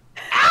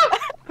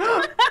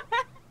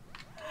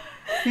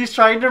 He's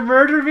trying to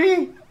murder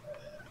me!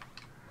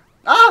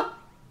 Ah!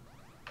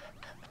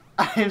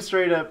 I am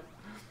straight up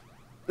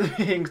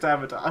being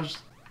sabotaged.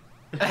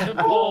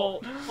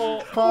 Pull.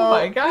 Oh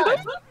my god!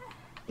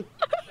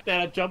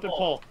 Now jump and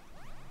pull.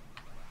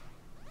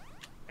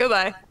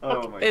 Goodbye.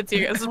 Oh my It's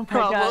your guys' God.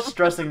 problem.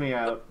 Stressing me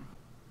out.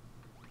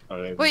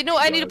 Wait, no,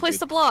 I need to place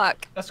the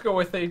block. Let's go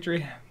with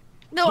Adrian.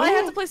 No, I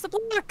have to place the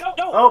block.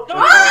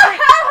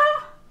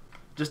 Oh!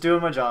 Just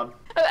doing my job.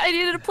 I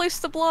needed to place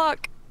the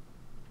block.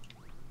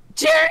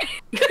 Jared!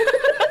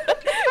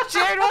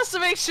 Jared wants to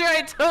make sure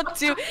I don't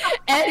do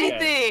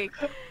anything.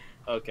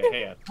 Okay,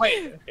 hang on.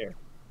 Wait, here.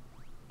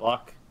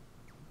 Block.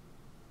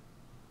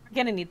 We're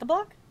gonna need the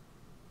block?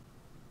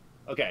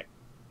 Okay.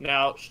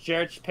 Now,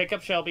 Jared, pick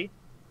up Shelby.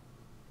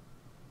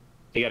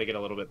 You gotta get a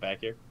little bit back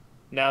here.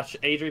 Now,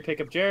 Adri,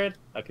 pick up Jared.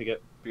 I pick up...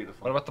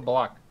 Beautiful. What about the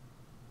block?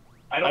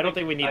 I don't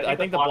think we need... I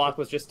think the block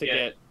was just to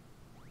get...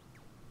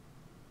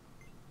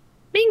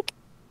 Bink.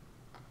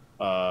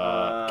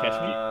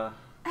 Catch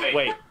me?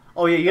 Wait.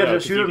 Oh yeah, you gotta No,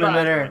 shoot 'cause him you in got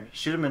midair. one.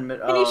 Shoot him in mid.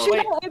 Can you Oh. shoot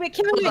wait. him? Wait,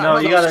 can we No,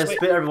 you gotta Wait.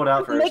 spit everyone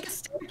out make a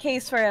first.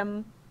 staircase for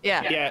him?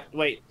 Yeah. Yeah,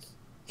 wait.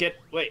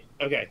 Wait,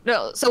 okay.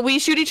 No, so we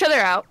shoot each other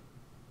out.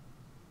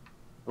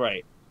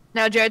 Right.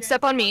 Now, Jared,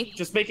 step on me.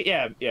 Just make it...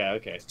 Yeah,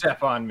 okay.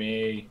 Step on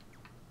me.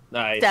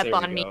 Nice, Step there we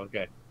on me. go,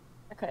 Okay.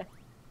 Okay.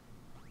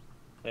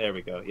 There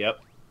we go, yep.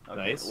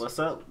 Okay, Nice.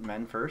 Alyssa,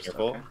 men first.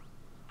 Careful. Okay.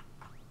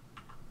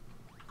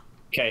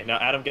 Okay, now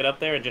Adam, get up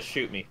there and just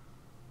shoot me.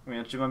 I'm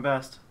gonna do my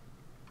best.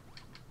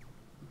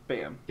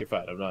 Bam. You're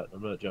fine. I'm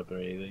not jumping or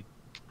anything.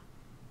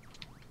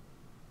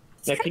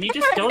 Now, can you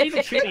just don't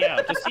even shoot me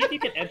out? Just see if you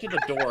can enter the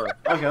door.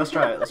 Okay, let's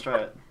try it. Let's try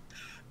it.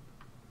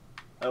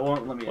 It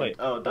won't let me. Wait.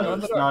 Oh,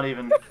 it's not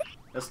even.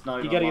 It's not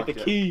even. You gotta get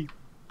the unlocked key.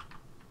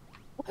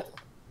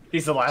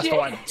 He's the last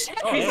one.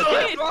 Oh, He's the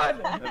okay.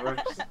 last one! yet. It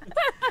works.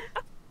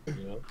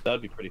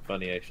 That'd be pretty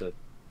funny, actually.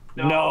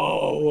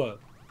 No!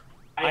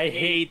 I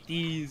hate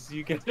these.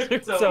 You guys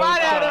are so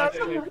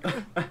toxic.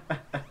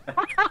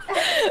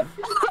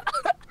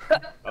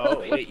 Oh,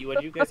 wait. What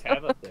do you guys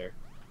have up there?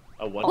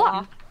 A one?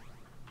 Block.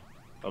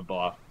 A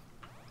block.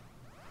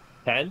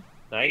 10?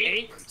 9?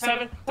 8?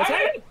 7? 10?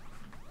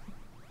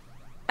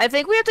 I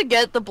think we have to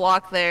get the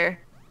block there.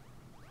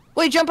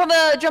 Wait, jump on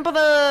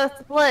the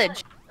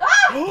ledge.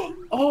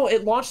 Oh,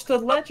 it launched the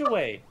ledge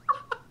away.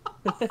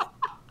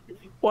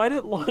 Why did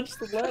it launch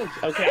the ledge?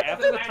 Okay,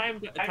 after the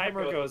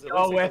timer goes, it looks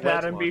Oh, like with the ledge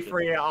Adam, be launches.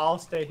 free. I'll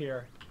stay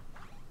here.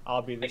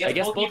 I'll be the I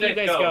guess both of you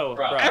guys go.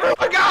 Right. Everyone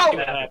See go!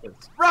 what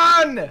happens.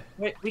 Run!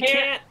 Wait, we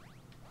can't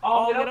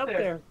all get up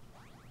there.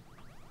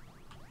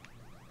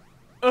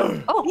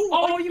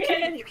 Oh, you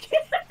can!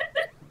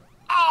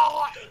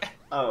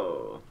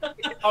 Oh.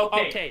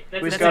 Okay. We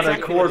that's just gotta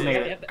exactly coordinate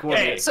what it it. is.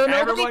 Coordinate. Hey, So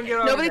everyone get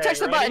over nobody there, touched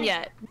the ready? button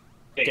yet.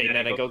 Okay,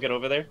 Nana, go get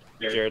over there.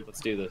 Jared,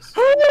 let's do this.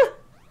 Oh!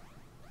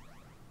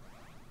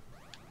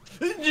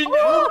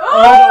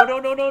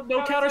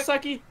 No counter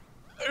sucky.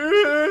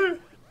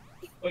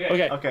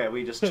 Okay. Okay,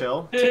 we just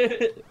chill.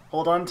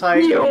 Hold on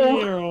tight.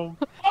 Oh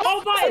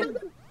my!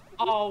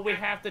 Oh, we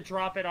have to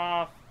drop it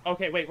off.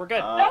 Okay, wait, we're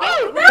good.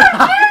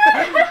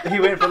 He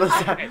went for the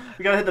side.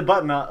 We gotta hit the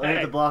button out.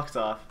 Hit the blocks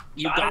off.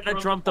 You gotta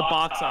jump the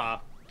box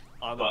off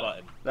on the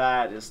button.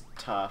 That is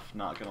tough.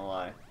 Not gonna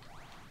lie.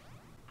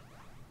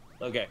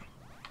 Okay,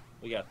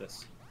 we got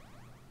this.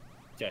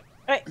 Okay.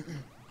 Alright.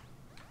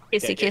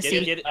 Kissy,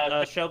 kissy.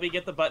 Get, Shelby,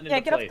 get the button Yeah,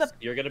 into get up place. the-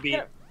 You're gonna be.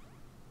 get up-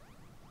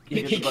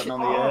 You get the button on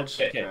the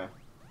edge. Okay.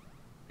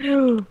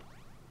 Okay.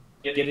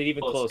 Get it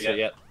even closer.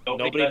 Yet.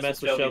 Nobody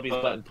mess with Shelby's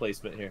button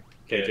placement here.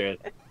 Okay, Jared.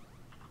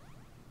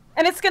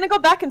 And it's gonna go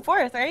back and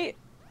forth, right?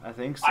 I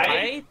think so.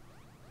 I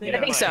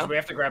think so. We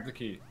have to grab the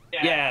key.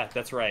 Yeah,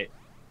 that's right.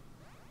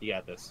 You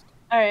got this.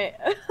 Alright.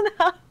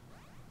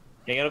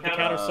 Hang out up the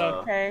counter, son.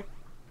 Okay.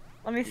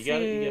 Let me You gotta-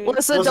 see. you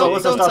Let's Let's don't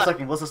stop suck.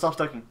 sucking. Let's stop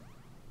sucking.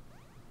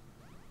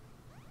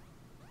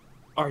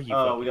 Are you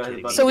Oh, fucking we gotta hit kidding the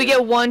me? button. So we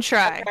get one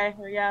try. Okay,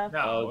 yeah. No,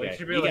 Okay, we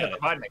should be you able to got hit the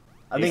it. button.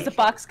 I Is think. the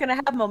box gonna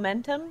have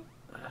momentum?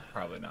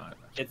 Probably not.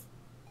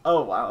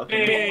 Oh wow.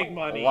 Okay. Big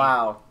money.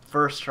 Wow.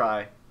 First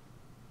try.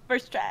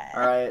 First try.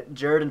 All right,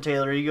 Jared and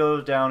Taylor, you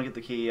go down and get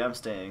the key. I'm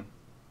staying.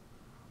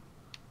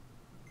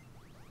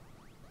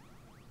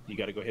 You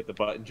gotta go hit the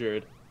button,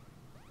 Jared.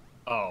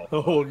 Oh.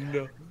 Oh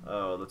no.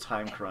 Oh, the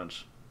time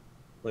crunch.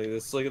 Look at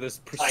this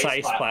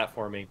precise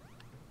platforming.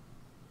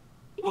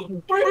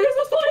 Where is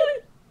this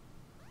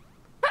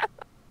plane?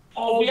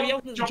 Oh, we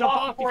have to jump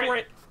off before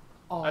it.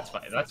 Oh, That's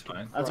fine. That's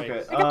fine. That's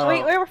okay.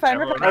 Wait, we're fine.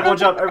 We're fine. Everyone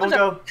jump. Everyone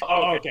go.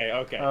 Oh, okay,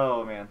 okay.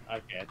 Oh man.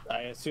 Okay, I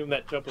assume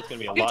that jump was gonna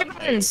be a Get lot. your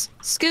buttons.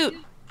 Scoot.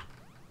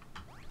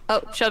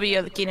 Oh, Shelby, you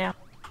have the key now.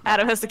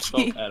 Adam has the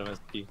key. Oh, Adam has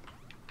the key.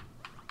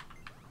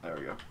 There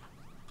we go.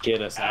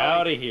 Get us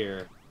out of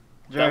here.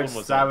 Jared's That one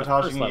was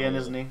sabotaging the first again, level.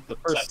 isn't he? The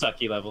first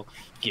sucky level.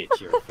 Get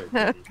your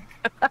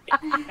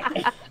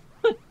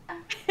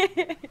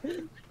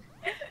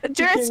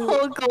Jared's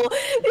whole goal,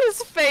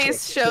 his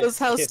face shows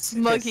how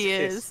smug he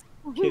is.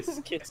 Kiss,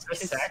 kiss, kiss,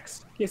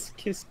 Sex. kiss,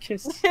 kiss,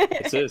 kiss.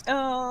 It is.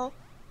 Oh.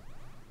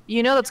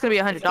 You know that's gonna be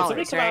 $100, Come out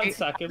and right?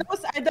 suck him.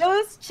 Are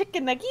those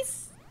chicken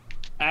nuggies?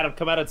 Adam,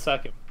 come out and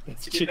suck him.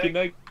 That's chicken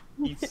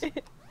nuggets.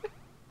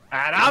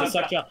 Adam.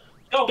 Suck you.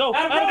 Go, go,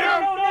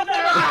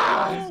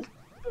 Adam, no.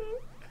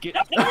 Get.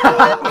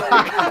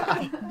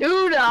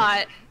 Do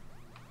not.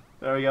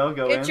 There we go.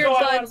 Go Get in. your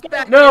buds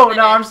back. No,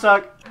 no, I'm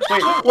stuck.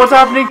 Wait, what's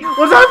happening?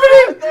 What's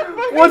happening?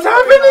 What's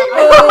happening?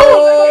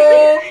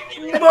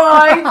 Oh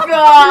my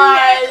god!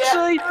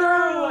 Actually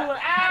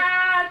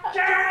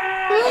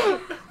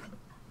threw.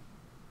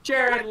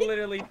 Jared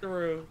literally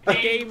threw. The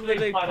game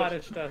literally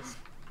punished us.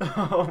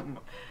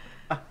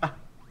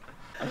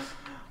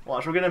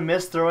 Watch, we're gonna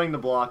miss throwing the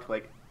block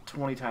like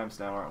 20 times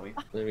now, aren't we?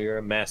 You're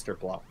a master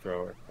block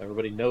thrower.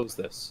 Everybody knows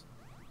this.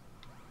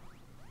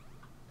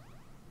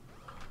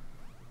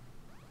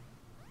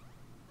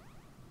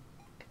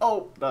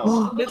 Oh,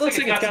 no. It looks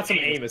like it's got some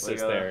aim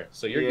assist there,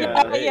 so you're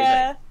Yeah. good.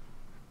 Yeah.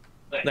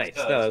 Nice.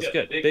 No, that's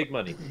good. Big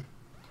money.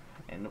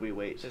 And we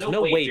wait. There's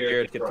no way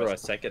Jared could throw a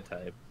second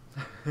time,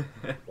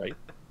 right?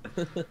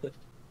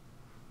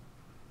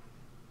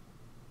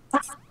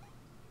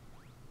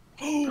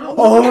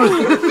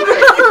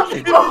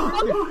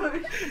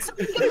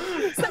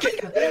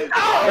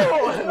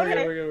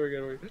 We're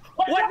good.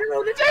 What?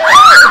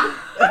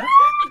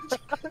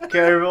 Okay,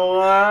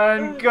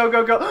 everyone, go,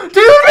 go, go. Dude,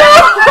 no!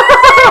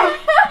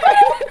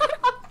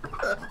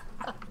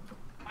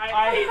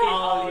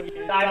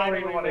 I don't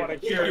even want to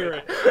hear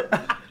it.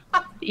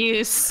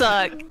 You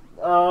suck.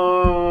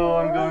 Oh,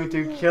 I'm going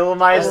to kill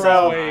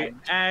myself. Wait,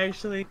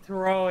 actually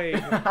throwing.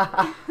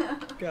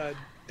 God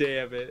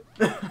damn it.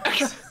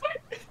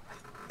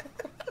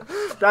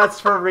 That's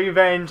for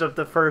revenge of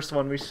the first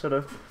one. We should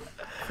have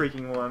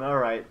freaking won. All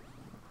right.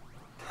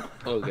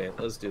 Okay,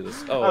 let's do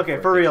this. Oh, Okay,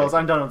 for reals,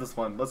 I'm done with this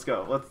one. Let's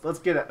go. Let's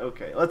get it.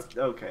 Okay, let's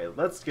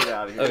get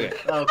out of here.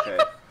 Okay,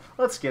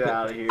 let's get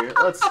out of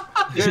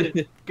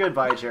here.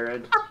 Goodbye,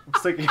 Jared.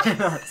 Stick your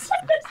nuts.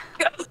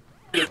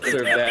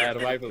 They're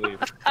bad, I believe.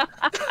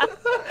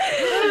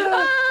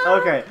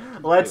 Okay,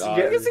 let's God.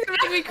 get. This is gonna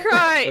make me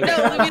cry. No,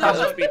 leave me Let's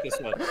alone. beat this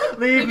one.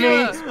 Leave me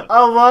Leave me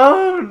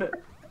alone.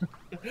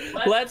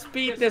 Let's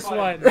beat this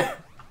one.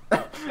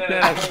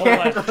 I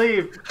can't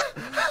leave.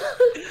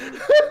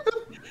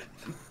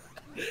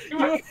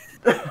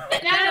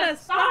 Banana,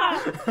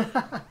 stop!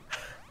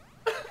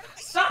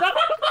 Stop!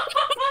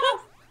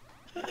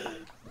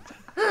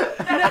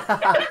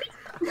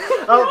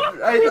 Oh,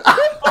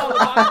 Oh, the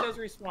box does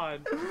respawn.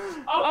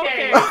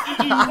 Okay,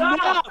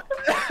 enough!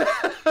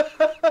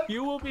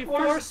 You will be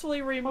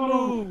forcibly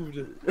removed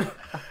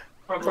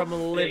from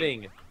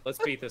living. Let's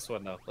beat this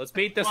one, though. Let's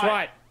beat this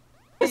one.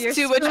 You're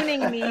too much-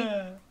 spooning me.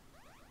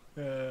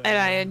 And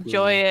I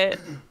enjoy it.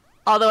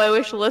 Although I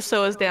wish Alyssa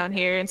was down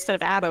here instead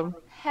of Adam.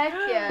 Heck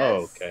yes.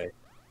 Oh, okay.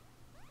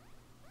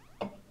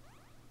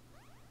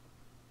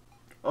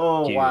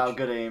 Oh Huge. wow,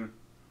 good aim.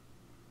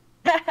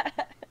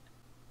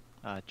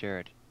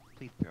 Jared,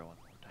 please throw one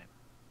more time.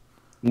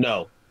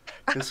 No.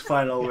 His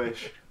final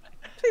wish.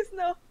 Please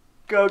no.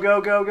 Go,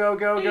 go, go, go,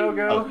 go, go,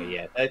 go. Okay,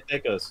 yeah,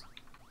 that goes.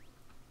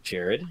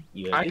 Jared,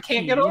 you have I the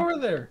can't key. get over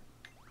there.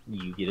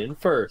 You get in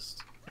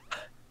first.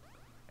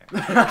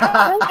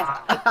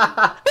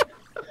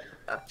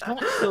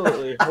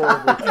 Absolutely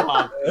horrible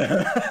talk.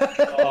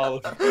 Oh,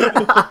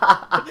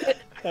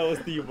 that was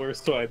the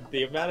worst one.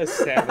 The amount of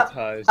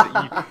sabotage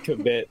that you could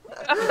commit.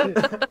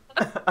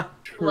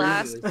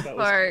 Last That was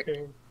part.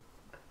 terrible.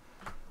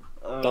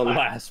 The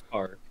last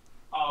part.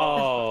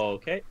 Oh,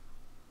 okay.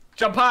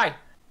 Jump high.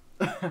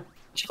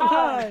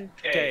 Hi.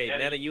 Okay,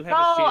 Nana, you have a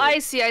Oh, shield.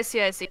 I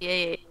see.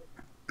 Yeah.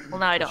 Well,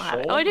 now I don't have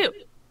it. Oh, I do.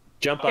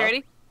 Jump up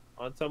Ready?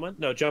 on someone?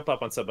 No, jump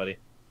up on somebody.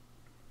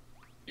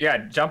 Yeah,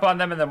 jump on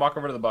them and then walk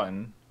over to the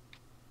button.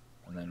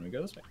 And then we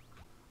go this way.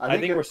 I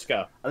think we're if,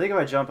 scuffed. I think if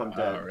I jump, I'm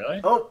dead. Oh,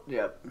 really? Oh,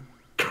 yep.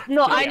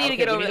 No, I Yeah, need to okay,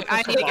 get we over need there. to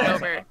I push need to the get button.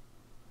 over.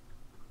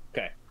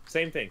 Okay,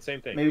 same thing.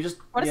 Maybe just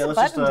What does yeah. the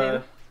Let's just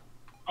button do?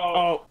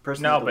 Oh,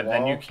 person No, at the but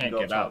then wall you can't go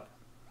get up.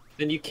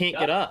 then you can't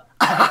get up.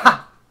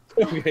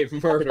 Okay,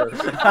 murder.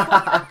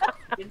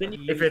 Then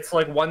you- If it's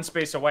like one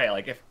space away,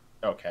 like if...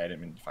 Okay, I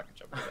didn't mean to fucking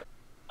jump.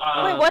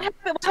 Wait, what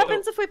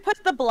happens if we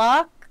put the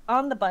block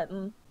on the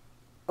button?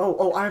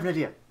 Oh, I have an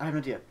idea.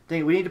 Dang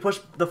it, we need to push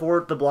the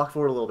block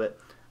forward a little bit.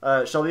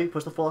 Shelby,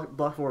 push the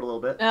block forward a little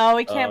bit. No,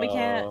 we can't. We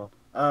can't.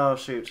 Oh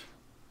shoot.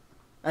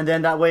 And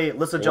then that way,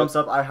 Lissa jumps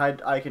up.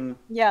 I can.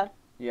 Yeah.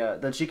 Yeah.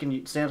 Then she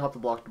can stand on top of the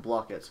block to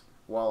block it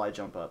while I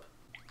jump up.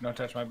 Don't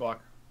touch my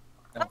block.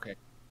 Okay.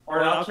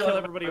 Or I'll kill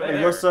everybody over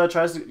there. Alyssa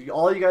tries to.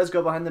 All you guys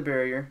go behind the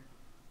barrier.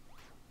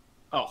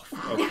 Oh,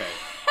 okay.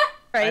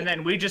 Right. And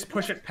then we just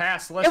push it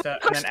past Lista,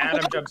 and then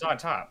Adam jumps on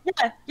top.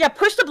 Yeah,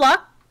 push the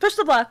block. Push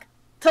the block.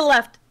 To the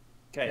left.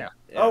 Okay. Yeah.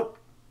 Oh.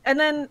 And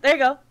then, there you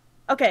go.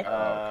 Okay.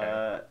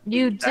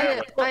 You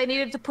did. I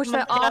needed to push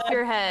that off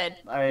your head.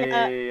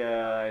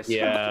 I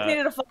Yeah.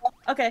 Needed to fall.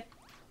 Okay.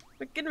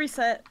 We can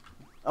reset.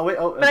 Oh wait,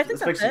 But I think it's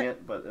that's fixing it.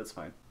 it, but it's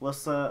fine.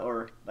 Alyssa,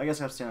 or I guess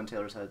I have to stand on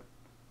Taylor's head.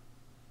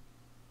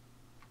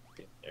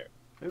 There.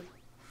 Oop.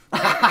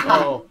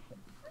 Oh.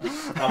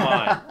 Come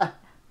on.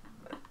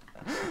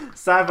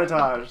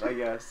 Sabotage, I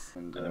guess.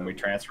 And then we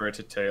transfer it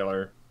to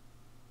Taylor.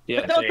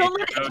 Yeah. Don't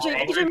let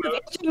Adrian move.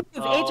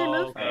 Adrian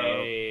move.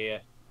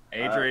 Okay.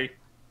 Adri.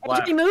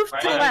 Adrian move to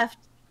the Right. left.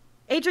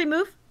 Adrian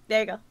move. There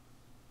you go.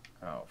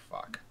 Oh,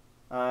 fuck.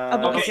 Okay,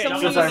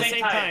 Someone- jump at the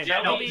same time.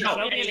 Shelby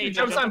and She Adrian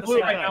jumps jump on at the blue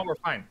same right time. now, we're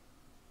fine.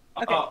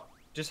 Okay.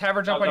 Just have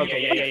her jump on you.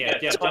 Okay,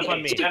 yeah. Jump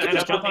on me.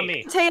 Jump on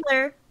me.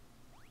 Taylor.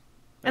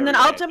 And then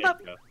Okay, I'll jump there up.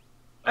 you go.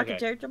 Okay,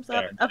 Jared jumps up.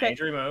 There. Okay.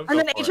 Adri moves. And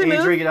then Go for it. Adrian move.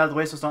 Adri, get out of the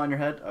way so it's not on your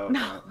head. Oh.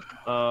 No.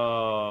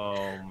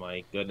 Oh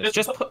my goodness.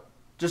 Just put.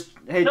 Just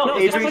hey, No,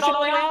 just push Adri. it all the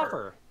way off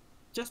her.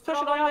 Just push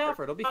it all the way off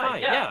her. It'll be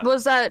fine. Yeah.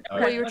 Was that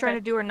Okay. what you were trying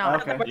to do or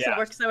not? Okay. That works. That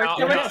works. Yeah.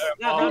 That works.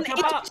 No, And jump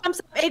Adrian up. jumps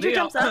up. Adrian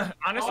jumps up.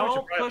 Honestly, we Don't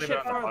should probably push leave it it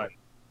on the further. button.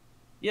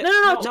 Yeah,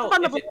 No, jump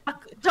on the if it-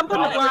 block. Jump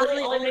on the No, block. it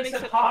only makes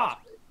it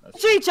pop.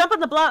 Gee, jump on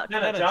the block.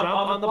 No, jump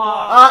on the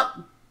block.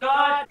 Ah!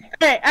 God.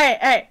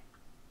 Hey.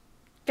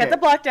 Get the Okay.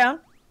 block down.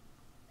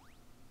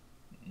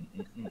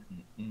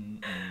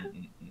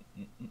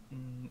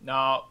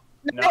 No.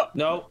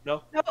 No.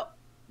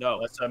 No.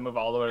 Let's move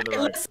all the way to the Okay,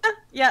 right. Alyssa?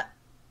 Yeah.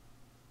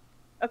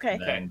 Okay.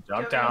 And then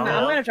jump Okay. down. No,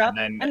 I'm gonna drop.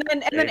 And And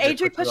then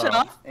Adri push it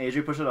off.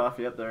 Adri, push it off.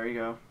 Yep, there you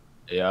go.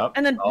 Yep.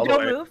 And then all the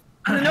don't way. move.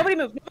 And then nobody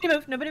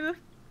move.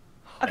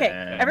 Okay,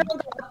 And- everyone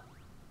go up.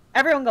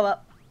 Everyone go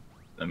up.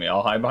 Let me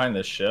all hide behind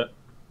this shit.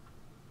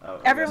 Oh,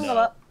 Everyone go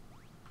up.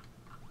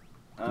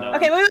 No.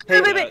 Okay, wait. Hey,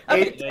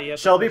 Okay. Yeah, yeah.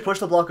 Shelby, push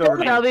the block over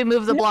to me. Probably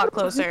move the block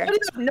closer.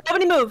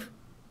 Nobody move.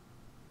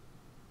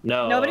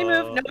 No. Nobody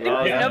move, nobody Oh,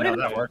 move, yeah, nobody no, move.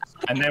 that works.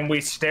 And then we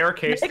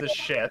staircase the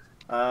shit.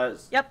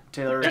 Yep.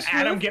 Taylor. Just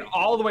Adam, move. get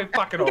all the way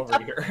fucking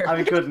over here.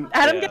 I couldn't.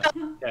 Adam, Yeah. get up.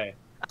 Okay.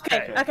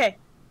 Okay.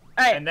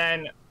 All right. And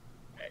then,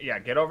 yeah,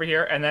 get over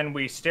here, and then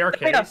we There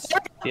we go. staircase.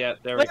 Yeah,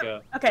 there we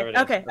go. There it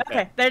is.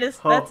 Okay. There it is.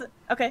 Oh. That's it.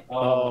 Okay.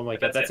 Oh my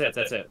god, that's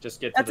it. Just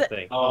get to That's the it.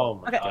 thing. Oh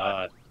my Okay.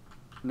 god.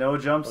 No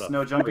jumps,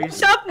 no jumpies.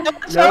 Jump. No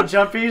No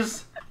jump.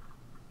 jumpies.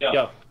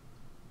 Go.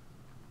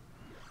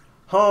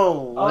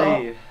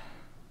 Holy.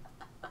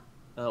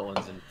 That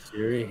one's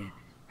infuriating.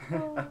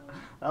 That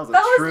was a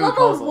That was true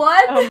level puzzle.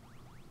 1?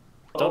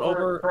 Don't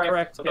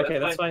overcorrect. Okay,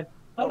 that's fine.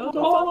 Don't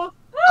fall off.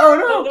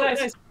 Oh no!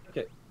 Nice.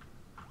 Okay.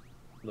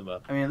 Them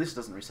up. I mean, at least it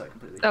doesn't reset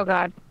completely. Oh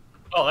god.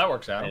 Oh, that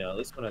works out. I know, at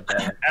least when I die.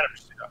 Adam,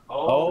 just do that.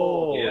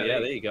 Oh, yeah,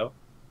 there you go.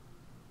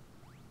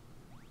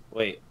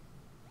 Wait.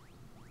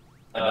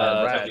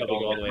 Brad, Go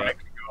all the way up.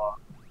 go off.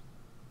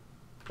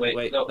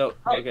 Wait, no.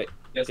 Okay.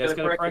 You guys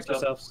gotta correct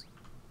yourselves.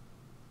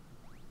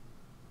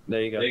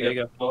 There you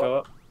go. Go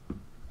up.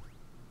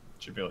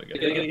 Should be able to get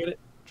Get it. it.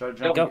 Try to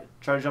jump. Go.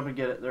 Try to jump and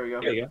get it. There we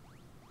go. There you go.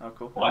 Oh,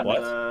 cool. What?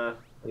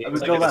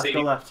 And, go left.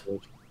 Go left.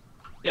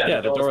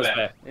 Yeah, the door's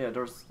back. Yeah,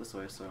 doors this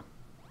way. So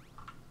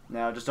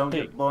now just don't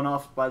get blown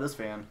off by this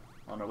fan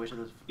on our way to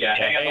this. Yeah,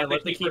 hang on.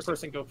 Let the key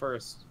person go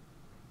first.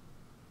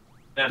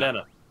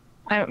 No.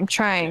 I'm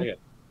trying.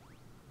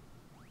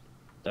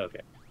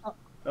 Okay.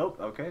 Oh,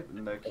 okay.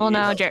 And the key Well,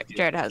 now is-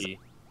 Jared has.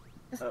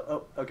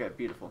 okay,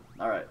 beautiful.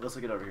 All right, let's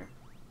get over here.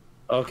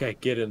 Okay,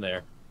 get in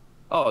there.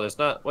 Oh, there's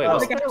not. Wait, Oh.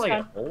 was there like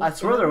a hole? I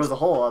swear there was a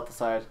hole out the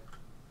side.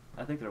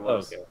 I think there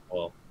was. Okay,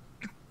 well.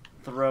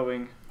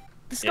 Throwing.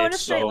 Just go in a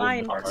It's straight so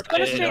line. hard. Just go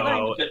in a straight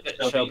line.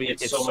 Shelby,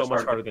 it's so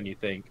much harder than you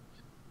think.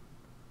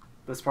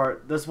 This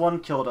one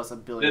killed us a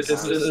billion This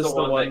times. is the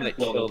one that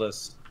killed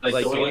us.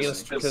 Like, doing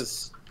this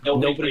because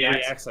nobody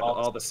reacts like,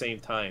 all at the same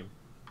time.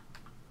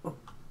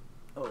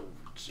 Oh,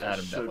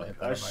 Adam definitely hit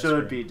that I on my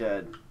should screen. be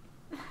dead.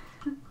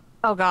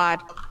 Oh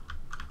god.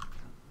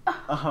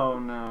 Oh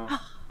no.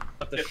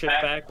 Put the shit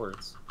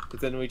backwards. But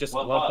then we just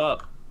lump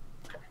up.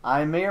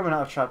 I may or may not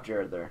have trapped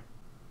Jared there.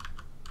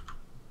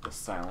 The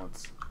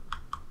silence.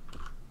 The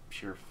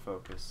pure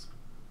focus.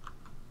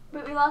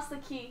 But we lost the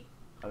key.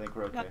 I think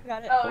we're okay.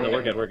 Got it. Oh, No, okay.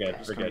 we're good. We're good.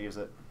 Just We're gonna good. use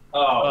it.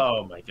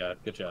 Oh my god,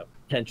 good job.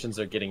 Tensions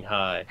are getting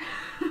high.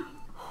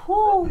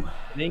 Whew.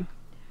 I think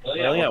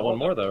we only got one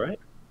more though, right?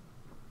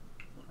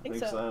 I think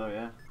so.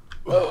 Yeah.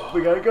 Oh,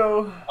 we gotta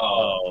go.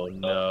 Oh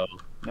no.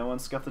 No one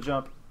scuffed the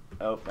jump.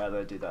 Oh, bad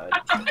I did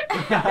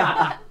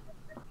that.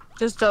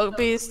 Just don't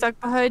be stuck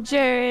behind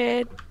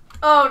Jared.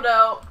 Oh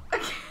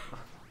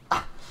no.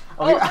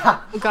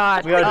 Oh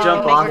god. We gotta I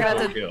jump think off. we're gonna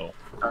have to- Go.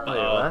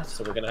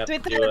 So we're gonna have Do we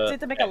to have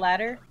to make a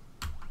ladder?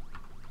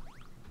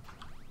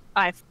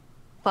 I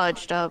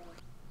fudged up.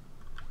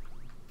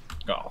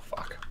 Oh,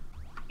 fuck.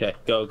 Okay,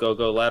 go.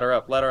 Ladder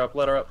up.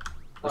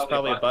 There's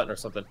probably a button or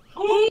something.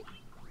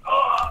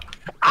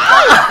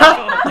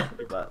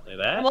 But Like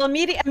that? Well,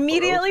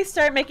 immediately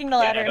start making the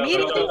ladder.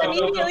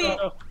 Immediately.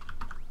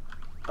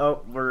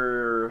 oh,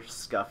 we're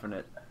scuffing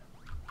it.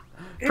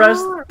 Press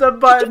the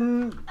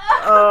button.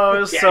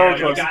 Oh, it's so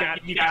close.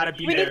 You gotta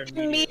be We there. need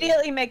to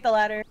immediately make the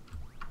ladder.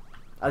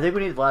 I think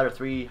we need ladder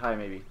 3 high,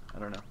 maybe. I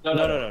don't know.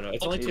 No.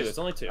 It's only 2. It's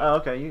only 2. Oh,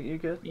 okay. You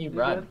good? You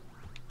run.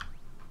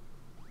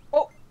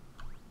 Good?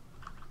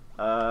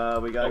 Oh.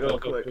 We gotta go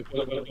quick.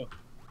 Oh no!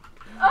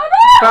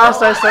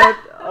 Fast, I said.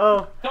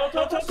 Oh,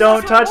 Don't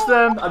don't touch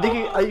them. I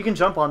think you can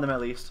jump on them at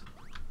least.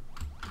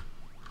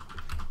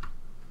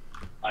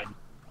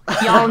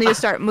 Y'all need to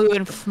start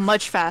moving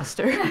much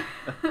faster.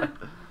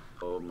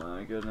 Oh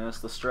my goodness,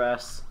 the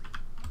stress.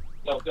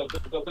 Go.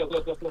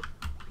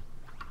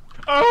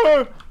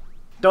 Oh!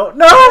 Don't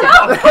no!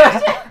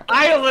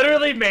 I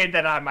literally made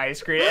that on my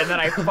screen and then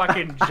I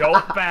fucking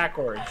jumped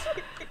backwards.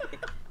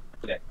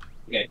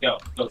 Okay, go.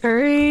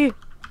 Hurry.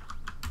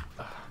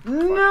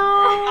 No!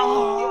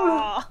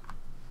 Oh.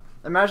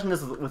 Imagine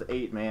this with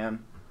 8,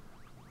 man.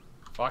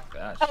 Fuck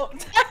that. Oh.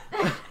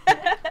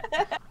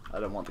 I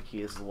don't want the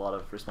key. This is a lot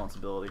of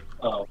responsibility.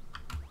 Oh.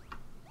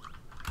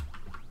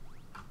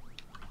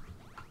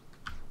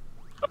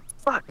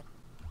 Fuck.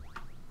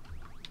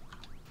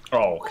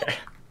 Oh, okay.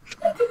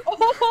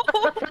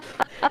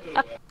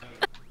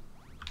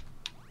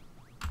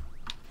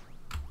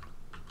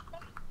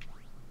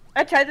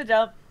 I tried to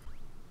jump.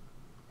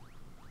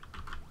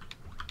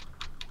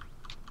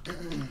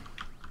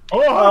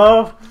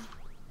 Oh!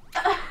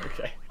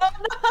 Okay. Oh,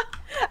 no.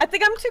 I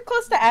think I'm too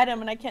close to Adam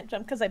and I can't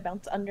jump because I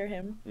bounce under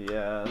him.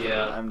 Yeah,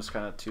 I'm just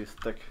kind of too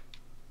thick.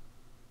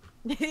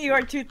 You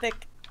are too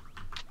thick.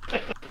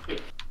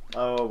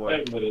 Oh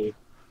boy.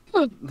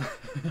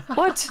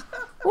 What?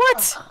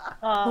 What?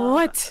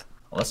 What?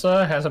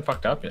 Alyssa hasn't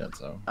fucked up yet,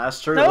 so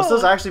That's true. No.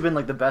 Alyssa's actually been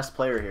like the best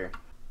player here.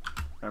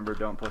 Remember,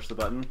 don't push the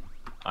button.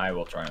 I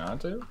will try not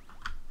to.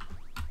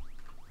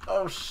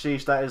 Oh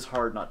sheesh, that is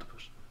hard not to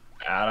push.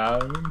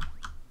 Adam.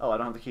 Oh, I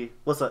don't have the key.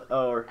 Alyssa,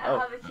 oh. I don't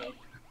have a key.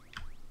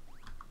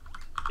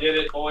 Did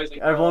it, boys.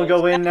 Everyone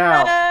go in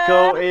now.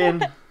 Go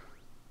in.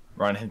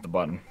 Run, hit the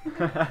button.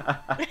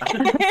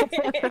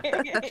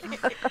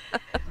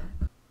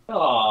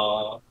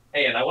 Aww.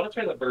 Hey, and I want to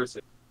try the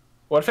versus.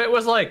 What if it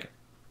was like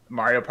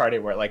Mario Party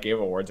where it like gave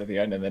awards at the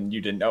end and then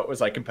you didn't know it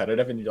was like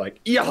competitive and you're like,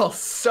 y'all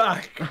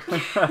suck.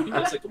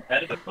 It's a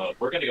competitive mode.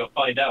 We're gonna go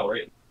find out,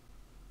 right?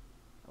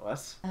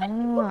 What?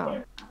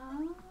 Oh.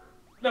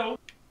 No.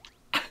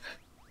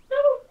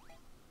 No.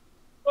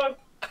 Fuck.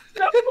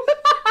 No.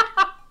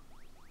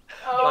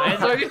 Oh.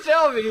 That's what you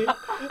tell me.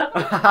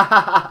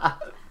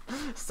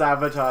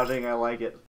 Sabotaging, I like it.